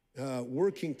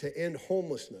working to end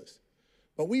homelessness.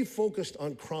 But we've focused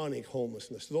on chronic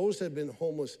homelessness. Those have been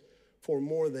homeless for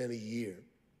more than a year.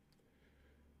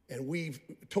 And we've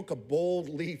took a bold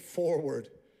leap forward,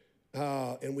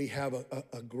 and we have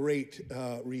a great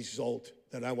result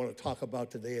that I want to talk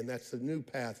about today, and that's the New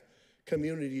Path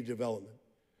Community Development.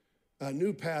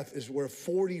 New Path is where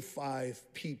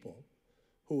 45 people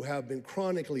who have been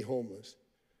chronically homeless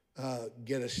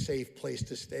get a safe place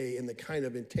to stay and the kind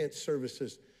of intense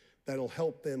services that'll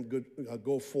help them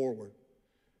go forward.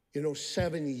 You know,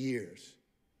 7 years.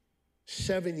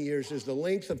 7 years is the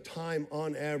length of time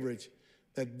on average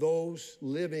that those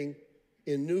living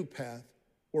in New Path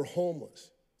were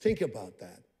homeless. Think about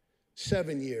that.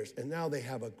 7 years, and now they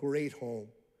have a great home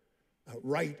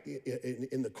right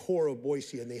in the core of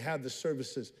Boise, and they have the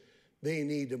services they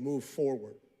need to move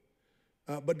forward.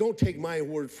 But don't take my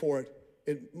word for it.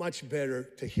 It's much better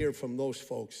to hear from those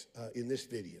folks in this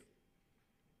video.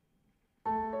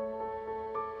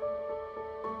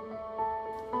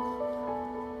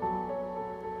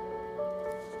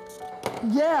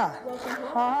 Yeah.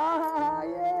 Hi,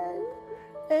 yay.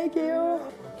 Thank you.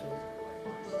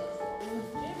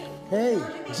 Hey,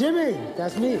 Jimmy,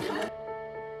 that's me.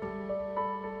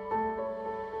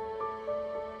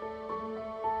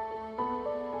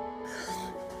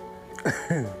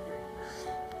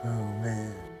 Oh,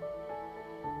 man.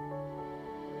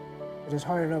 It's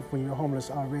hard enough when you're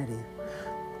homeless already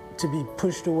to be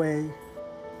pushed away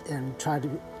and tried to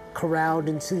be corralled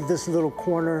into this little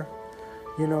corner.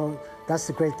 You know, that's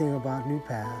the great thing about New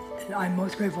Path. I'm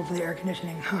most grateful for the air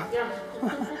conditioning.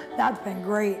 That's been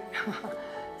great.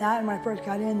 That, and when I first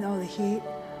got in, the heat,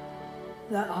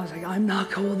 I was like, I'm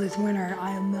not cold this winter.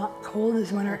 I am not cold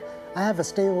this winter. I have a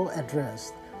stable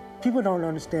address. People don't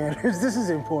understand. This is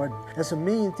important. There's a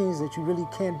million things that you really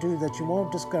can't do that you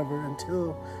won't discover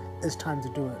until it's time to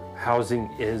do it.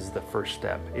 Housing is the first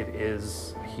step. It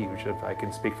is huge. If I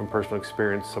can speak from personal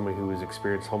experience, somebody who has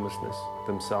experienced homelessness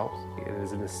themselves, it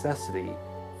is a necessity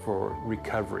for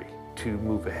recovery, to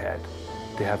move ahead,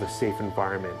 to have a safe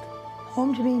environment.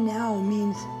 Home to me now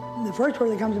means, the first word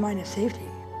that comes to mind is safety.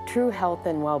 True health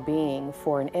and well-being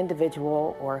for an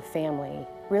individual or a family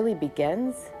really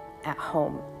begins at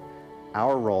home.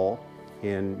 Our role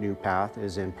in New Path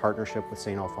is in partnership with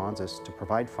St. Alphonsus to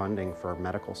provide funding for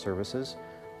medical services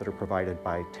that are provided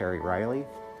by Terry Riley,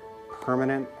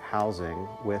 permanent housing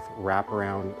with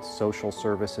wraparound social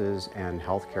services and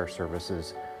healthcare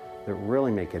services that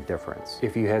really make a difference.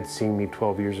 If you had seen me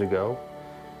 12 years ago,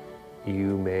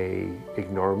 you may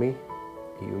ignore me.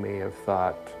 You may have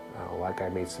thought, like I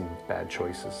made some bad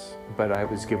choices. But I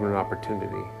was given an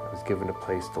opportunity. I was given a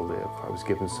place to live. I was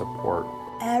given support.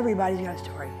 Everybody's got a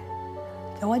story.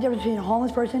 The only difference between a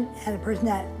homeless person and a person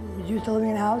that was used to living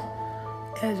in a house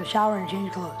is a shower and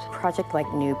change clothes. A project like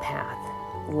New Path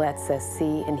lets us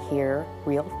see and hear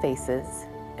real faces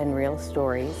and real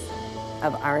stories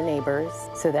of our neighbors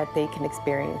so that they can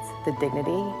experience the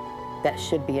dignity that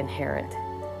should be inherent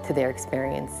to their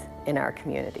experience in our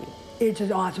community. It's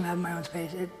just awesome having my own space.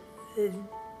 It's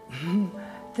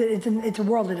a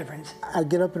world of difference. I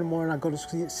get up in the morning, I go to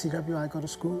CW, I go to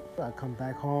school, I come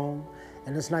back home,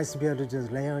 and it's nice to be able to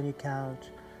just lay on your couch,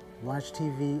 watch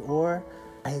TV, or,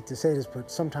 I hate to say this,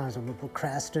 but sometimes I'm a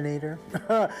procrastinator,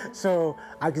 so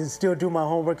I can still do my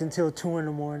homework until 2 in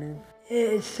the morning.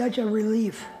 It's such a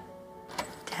relief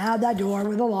to have that door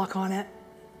with a lock on it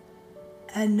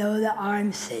and know that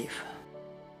I'm safe.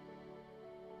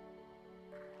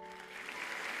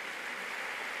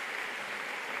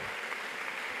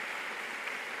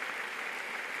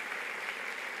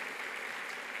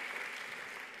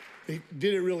 They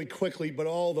did it really quickly, but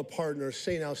all the partners,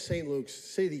 St. Luke's,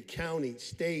 city, county,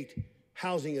 state,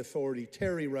 housing authority,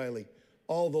 Terry Riley,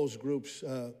 all those groups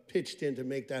pitched in to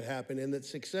make that happen. And the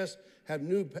success of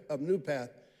New Path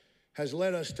has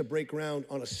led us to break ground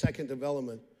on a second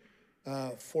development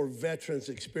for veterans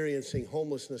experiencing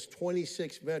homelessness.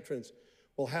 26 veterans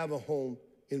will have a home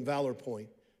in Valor Point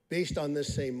based on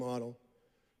this same model.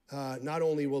 Not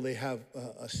only will they have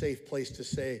a safe place to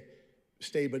stay,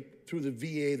 but through the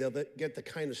VA, they'll get the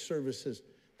kind of services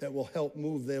that will help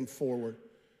move them forward.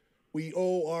 We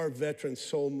owe our veterans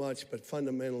so much, but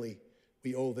fundamentally,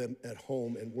 we owe them at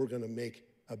home, and we're gonna make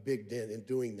a big dent in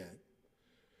doing that.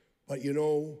 But you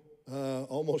know,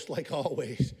 almost like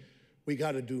always, we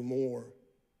gotta do more.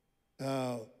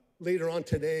 later on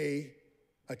today,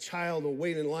 a child will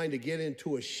wait in line to get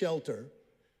into a shelter.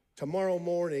 Tomorrow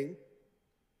morning,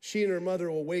 she and her mother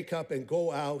will wake up and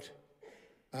go out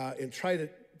and try to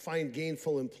find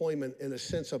gainful employment and a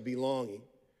sense of belonging.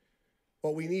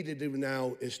 What we need to do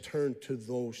now is turn to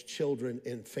those children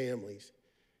and families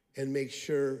and make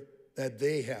sure that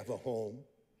they have a home.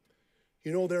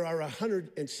 You know, there are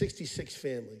 166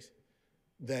 families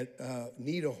that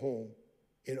need a home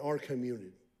in our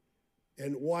community.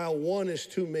 And while one is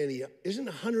too many, isn't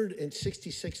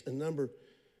 166 a number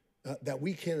that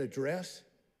we can address?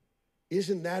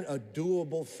 Isn't that a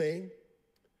doable thing?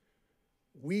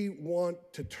 We want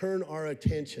to turn our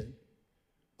attention,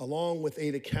 along with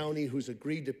Ada County, who's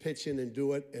agreed to pitch in and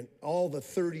do it, and all the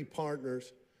 30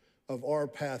 partners of Our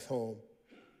Path Home,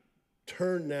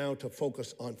 turn now to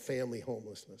focus on family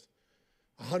homelessness.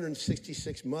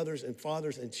 166 mothers and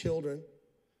fathers and children.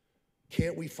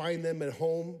 Can't we find them at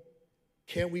home?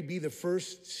 Can't we be the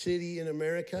first city in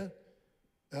America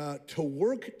to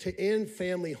work to end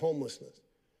family homelessness?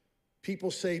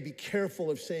 People say, be careful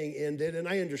of saying end it, and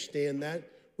I understand that.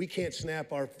 We can't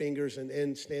snap our fingers and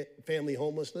end family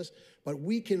homelessness, but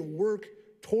we can work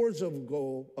towards a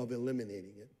goal of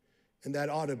eliminating it. And that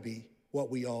ought to be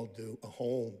what we all do, a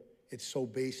home. It's so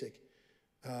basic,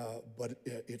 but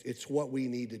it's what we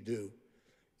need to do.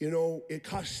 You know, it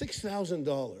costs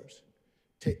 $6,000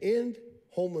 to end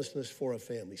homelessness for a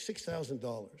family,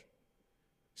 $6,000.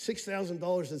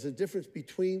 $6,000 is the difference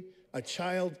between a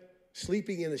child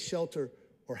sleeping in a shelter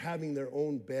or having their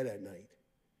own bed at night.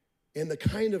 And the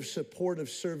kind of supportive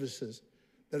services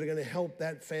that are going to help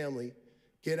that family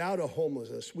get out of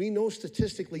homelessness. We know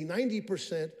statistically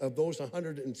 90% of those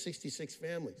 166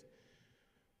 families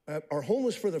are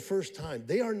homeless for the first time.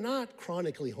 They are not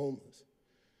chronically homeless.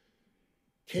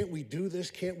 Can't we do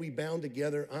this? Can't we bound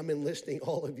together? I'm enlisting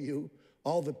all of you,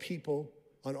 all the people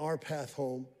on Our Path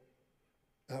Home.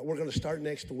 We're going to start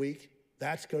next week.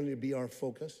 That's going to be our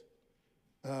focus.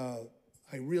 I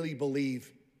really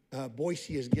believe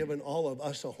Boise has given all of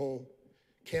us a home.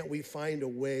 Can't we find a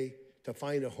way to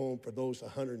find a home for those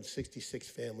 166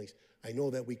 families? I know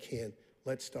that we can.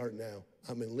 Let's start now.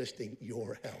 I'm enlisting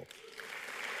your help.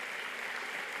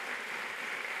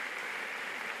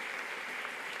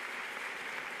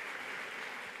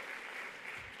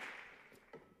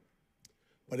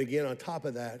 But again, on top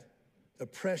of that, the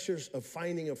pressures of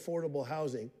finding affordable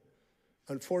housing,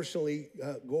 unfortunately,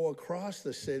 go across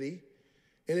the city.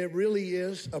 And it really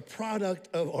is a product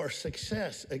of our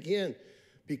success. Again,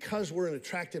 because we're an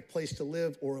attractive place to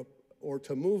live or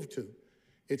to move to,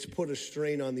 it's put a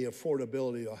strain on the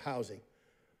affordability of housing.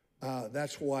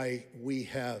 That's why we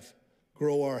have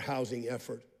grow our housing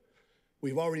effort.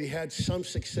 We've already had some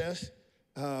success.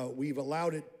 We've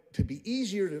allowed it to be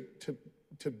easier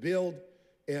to build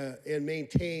and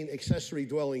maintain accessory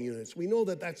dwelling units. We know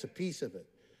that that's a piece of it.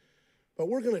 But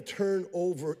we're going to turn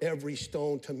over every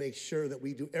stone to make sure that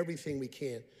we do everything we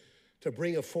can to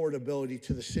bring affordability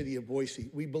to the city of Boise.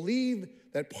 We believe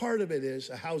that part of it is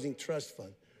a housing trust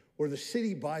fund where the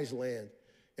city buys land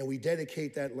and we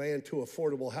dedicate that land to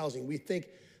affordable housing. We think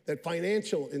that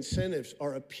financial incentives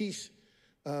are a piece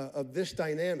of this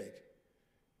dynamic.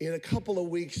 In a couple of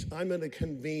weeks, I'm going to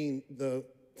convene the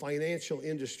financial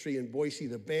industry in Boise,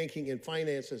 the banking and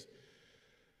finances.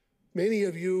 Many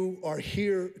of you are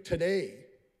here today.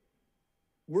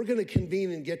 We're going to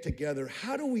convene and get together.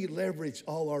 How do we leverage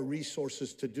all our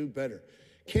resources to do better?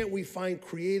 Can't we find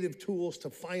creative tools to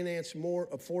finance more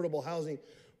affordable housing,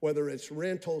 whether it's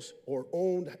rentals or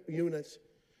owned units?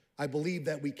 I believe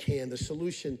that we can. The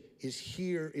solution is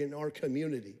here in our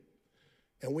community,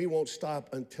 and we won't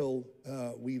stop until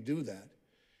we do that.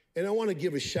 And I want to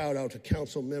give a shout out to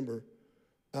Council Member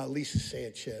Lisa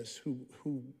Sanchez, who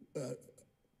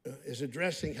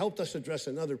helped us address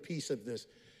another piece of this,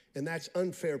 and that's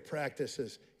unfair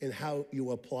practices in how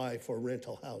you apply for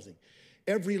rental housing.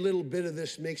 Every little bit of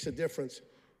this makes a difference.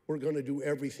 We're going to do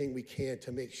everything we can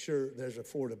to make sure there's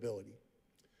affordability.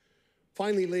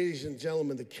 Finally, ladies and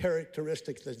gentlemen, the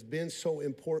characteristic that's been so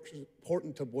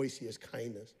important to Boise is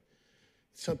kindness.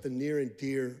 It's something near and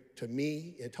dear to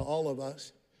me and to all of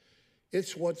us.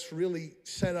 It's what's really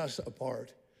set us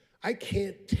apart. I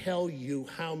can't tell you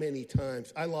how many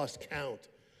times, I lost count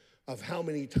of how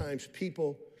many times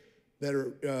people that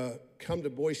are come to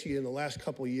Boise in the last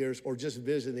couple of years or just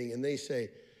visiting, and they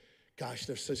say, gosh,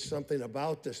 there's just something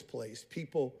about this place.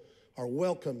 People are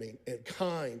welcoming and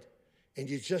kind, and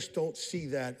you just don't see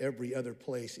that every other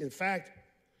place. In fact,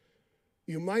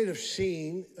 you might have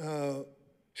seen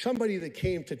somebody that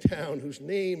came to town whose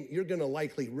name you're going to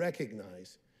likely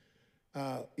recognize.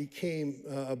 He came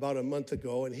about a month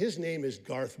ago, and his name is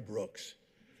Garth Brooks.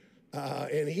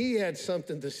 And he had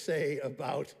something to say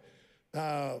about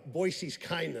Boise's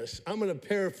kindness. I'm going to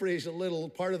paraphrase a little.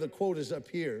 Part of the quote is up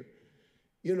here.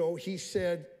 You know, he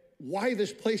said, why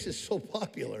this place is so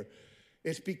popular,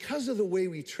 it's because of the way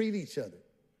we treat each other.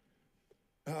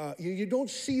 You don't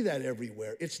see that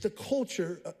everywhere. It's the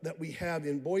culture that we have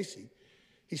in Boise.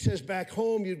 He says back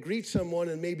home, you'd greet someone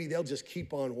and maybe they'll just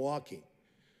keep on walking.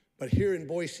 But here in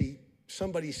Boise,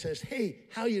 somebody says, hey,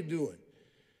 how you doing?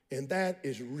 And that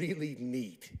is really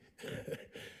neat.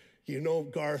 You know,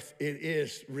 Garth, it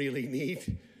is really neat.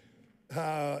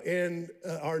 And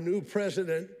our new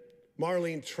president,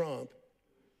 Marlene Trump,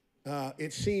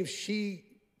 it seems she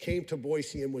came to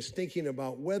Boise and was thinking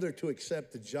about whether to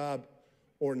accept the job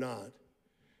or not.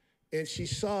 And she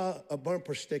saw a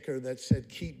bumper sticker that said,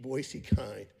 keep Boise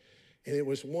kind. And it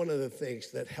was one of the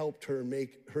things that helped her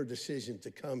make her decision to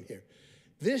come here.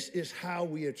 This is how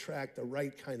we attract the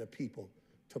right kind of people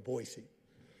to Boise.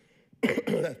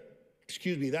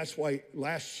 Excuse me, that's why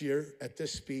last year at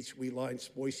this speech, we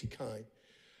launched Boise Kind.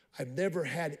 I've never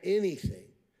had anything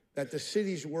that the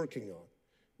city's working on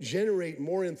generate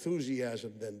more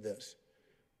enthusiasm than this.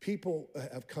 People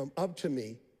have come up to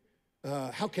me,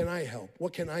 how can I help?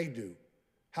 What can I do?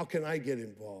 How can I get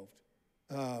involved?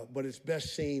 But it's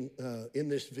best seen in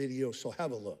this video, so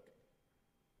have a look.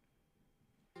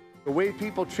 The way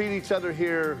people treat each other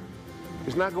here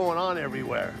is not going on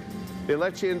everywhere. They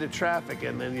let you into traffic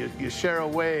and then you share a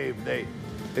wave. They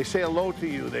say hello to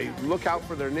you. They look out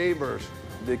for their neighbors.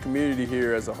 The community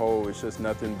here as a whole is just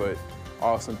nothing but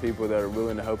awesome people that are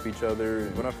willing to help each other.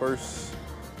 When I first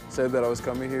said that I was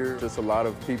coming here, just a lot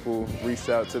of people reached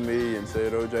out to me and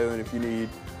said, oh, Jalen, if you need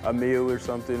a meal or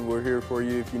something, we're here for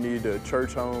you. If you need a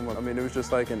church home, I mean, it was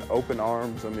just like an open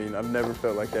arms. I mean, I've never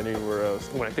felt like that anywhere else.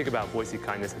 When I think about Boise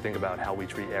kindness, I think about how we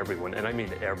treat everyone, and I mean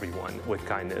everyone, with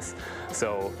kindness.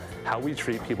 So how we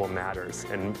treat people matters,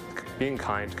 and being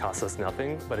kind costs us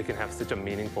nothing, but it can have such a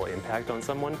meaningful impact on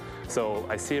someone. So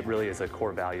I see it really as a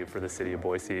core value for the city of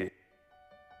Boise.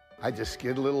 I just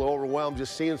get a little overwhelmed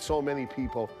just seeing so many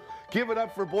people. Give it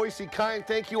up for Boise Kind.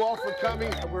 Thank you all for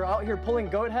coming. We're out here pulling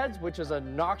goat heads, which is a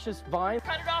noxious vine.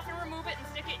 Cut it off and remove it and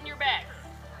stick it in your bag.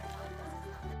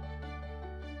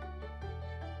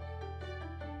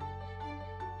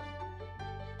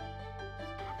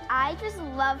 I just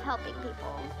love helping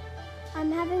people.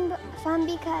 I'm having fun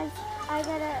because I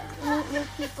get to meet new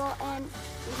people and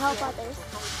help others.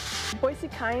 Boise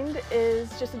Kind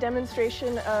is just a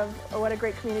demonstration of what a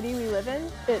great community we live in.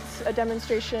 It's a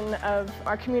demonstration of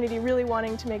our community really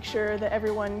wanting to make sure that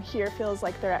everyone here feels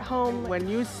like they're at home. When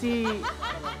you see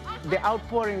the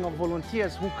outpouring of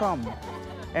volunteers who come,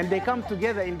 and they come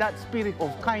together in that spirit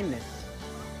of kindness,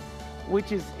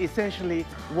 which is essentially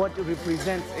what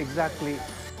represents exactly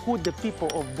who the people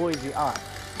of Boise are.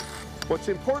 What's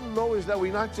important, though, is that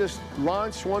we not just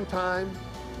launch one time.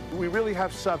 We really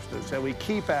have substance, and we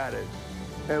keep at it,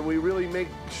 and we really make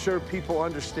sure people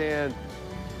understand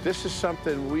this is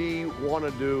something we want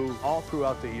to do all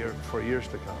throughout the year for years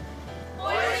to come.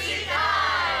 Boise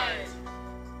Kind!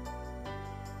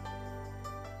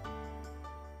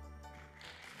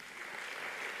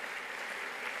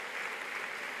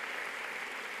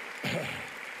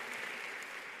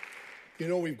 You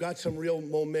know, we've got some real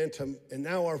momentum, and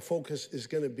now our focus is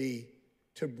going to be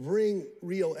to bring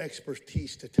real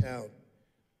expertise to town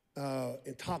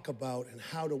and talk about and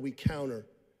how do we counter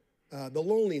the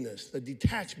loneliness, the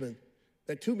detachment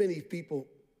that too many people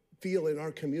feel in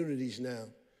our communities now.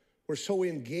 We're so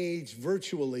engaged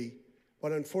virtually,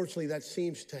 but unfortunately that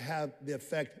seems to have the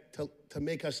effect to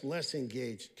make us less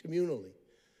engaged communally.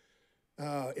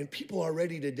 And people are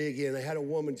ready to dig in. I had a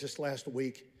woman just last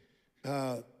week,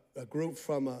 a group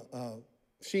from a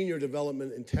senior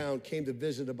development in town came to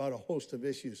visit about a host of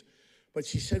issues. But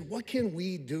she said, what can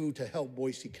we do to help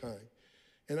Boise Kind?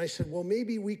 And I said, well,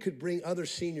 maybe we could bring other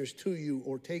seniors to you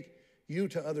or take you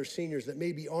to other seniors that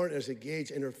maybe aren't as engaged,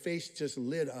 and her face just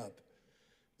lit up.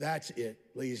 That's it,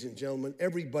 ladies and gentlemen.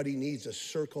 Everybody needs a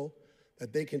circle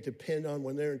that they can depend on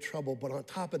when they're in trouble. But on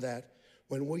top of that,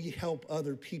 when we help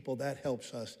other people, that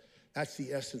helps us. That's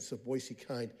the essence of Boise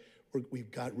Kind.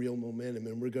 We've got real momentum,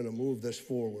 and we're going to move this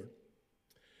forward.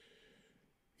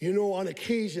 You know, on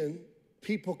occasion,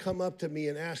 people come up to me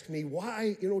and ask me,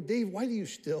 why, Dave, why do you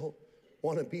still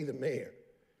want to be the mayor?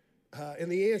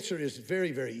 And the answer is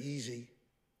very, very easy.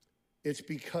 It's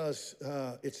because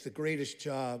it's the greatest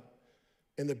job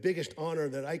and the biggest honor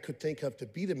that I could think of to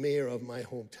be the mayor of my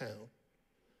hometown.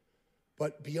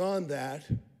 But beyond that,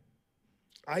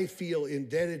 I feel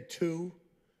indebted to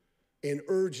and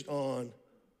urged on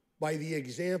by the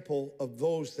example of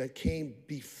those that came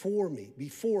before me,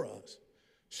 before us.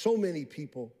 So many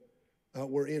people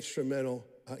were instrumental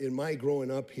in my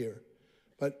growing up here,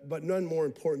 but none more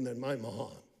important than my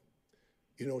mom.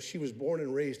 You know, she was born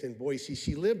and raised in Boise.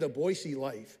 She lived a Boise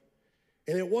life.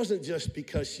 And it wasn't just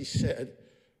because she said,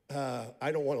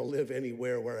 I don't want to live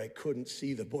anywhere where I couldn't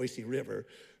see the Boise River,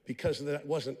 because that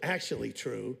wasn't actually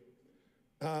true.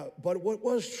 But what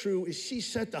was true is she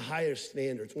set the highest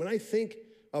standards. When I think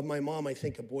of my mom, I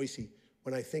think of Boise.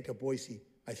 When I think of Boise,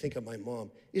 I think of my mom.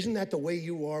 Isn't that the way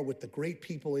you are with the great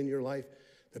people in your life,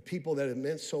 the people that have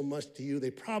meant so much to you?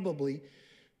 They probably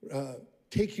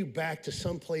take you back to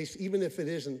some place, even if it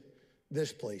isn't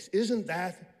this place. Isn't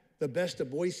that the best of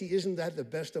Boise? Isn't that the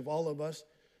best of all of us?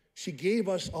 She gave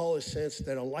us all a sense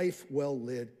that a life well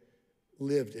lived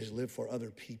is lived for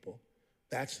other people.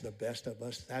 That's the best of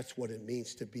us. That's what it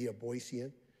means to be a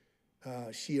Boisean.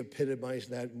 She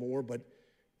epitomized that more, but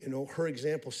you know, her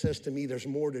example says to me there's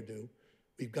more to do.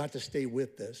 We've got to stay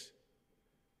with this.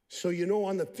 So, you know,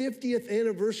 on the 50th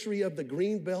anniversary of the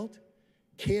Greenbelt,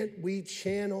 can't we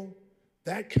channel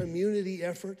that community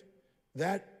effort,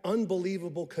 that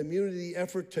unbelievable community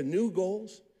effort, to new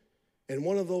goals? And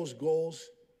one of those goals,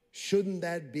 shouldn't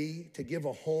that be to give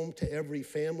a home to every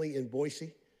family in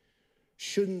Boise?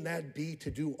 Shouldn't that be to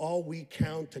do all we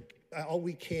can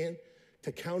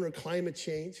to counter climate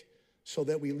change so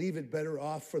that we leave it better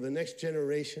off for the next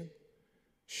generation?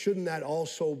 Shouldn't that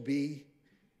also be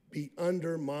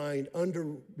undermined,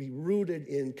 be rooted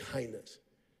in kindness?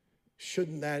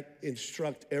 Shouldn't that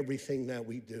instruct everything that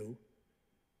we do?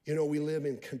 You know, we live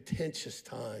in contentious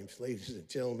times, ladies and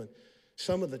gentlemen.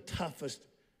 Some of the toughest,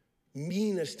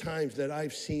 meanest times that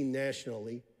I've seen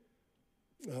nationally.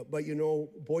 But you know,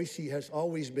 Boise has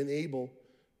always been able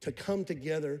to come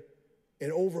together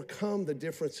and overcome the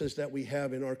differences that we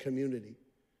have in our community.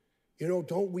 You know,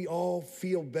 don't we all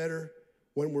feel better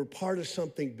when we're part of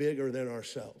something bigger than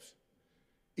ourselves?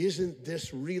 Isn't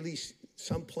this really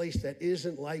some place that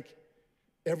isn't like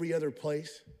every other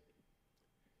place?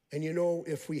 And you know,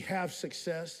 if we have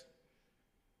success,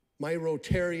 my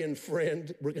Rotarian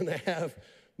friend, we're gonna have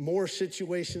more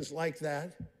situations like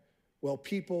that. Well,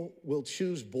 people will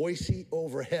choose Boise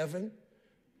over heaven.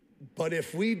 But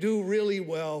if we do really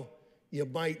well, you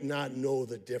might not know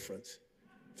the difference.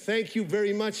 Thank you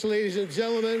very much, ladies and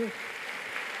gentlemen.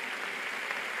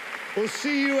 We'll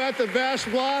see you at the Bass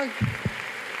Block.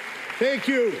 Thank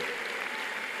you.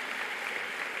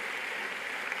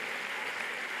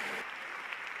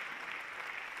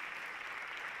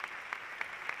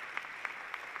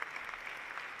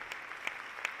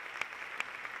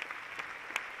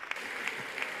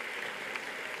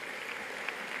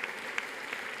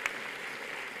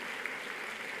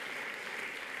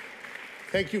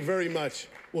 Thank you very much.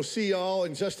 We'll see you all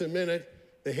in just a minute.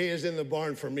 The hay is in the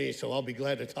barn for me, so I'll be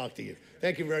glad to talk to you.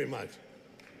 Thank you very much.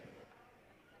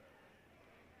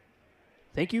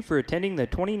 Thank you for attending the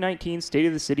 2019 State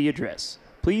of the City Address.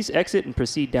 Please exit and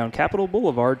proceed down Capitol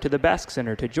Boulevard to the Basque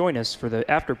Center to join us for the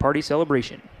after-party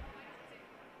celebration.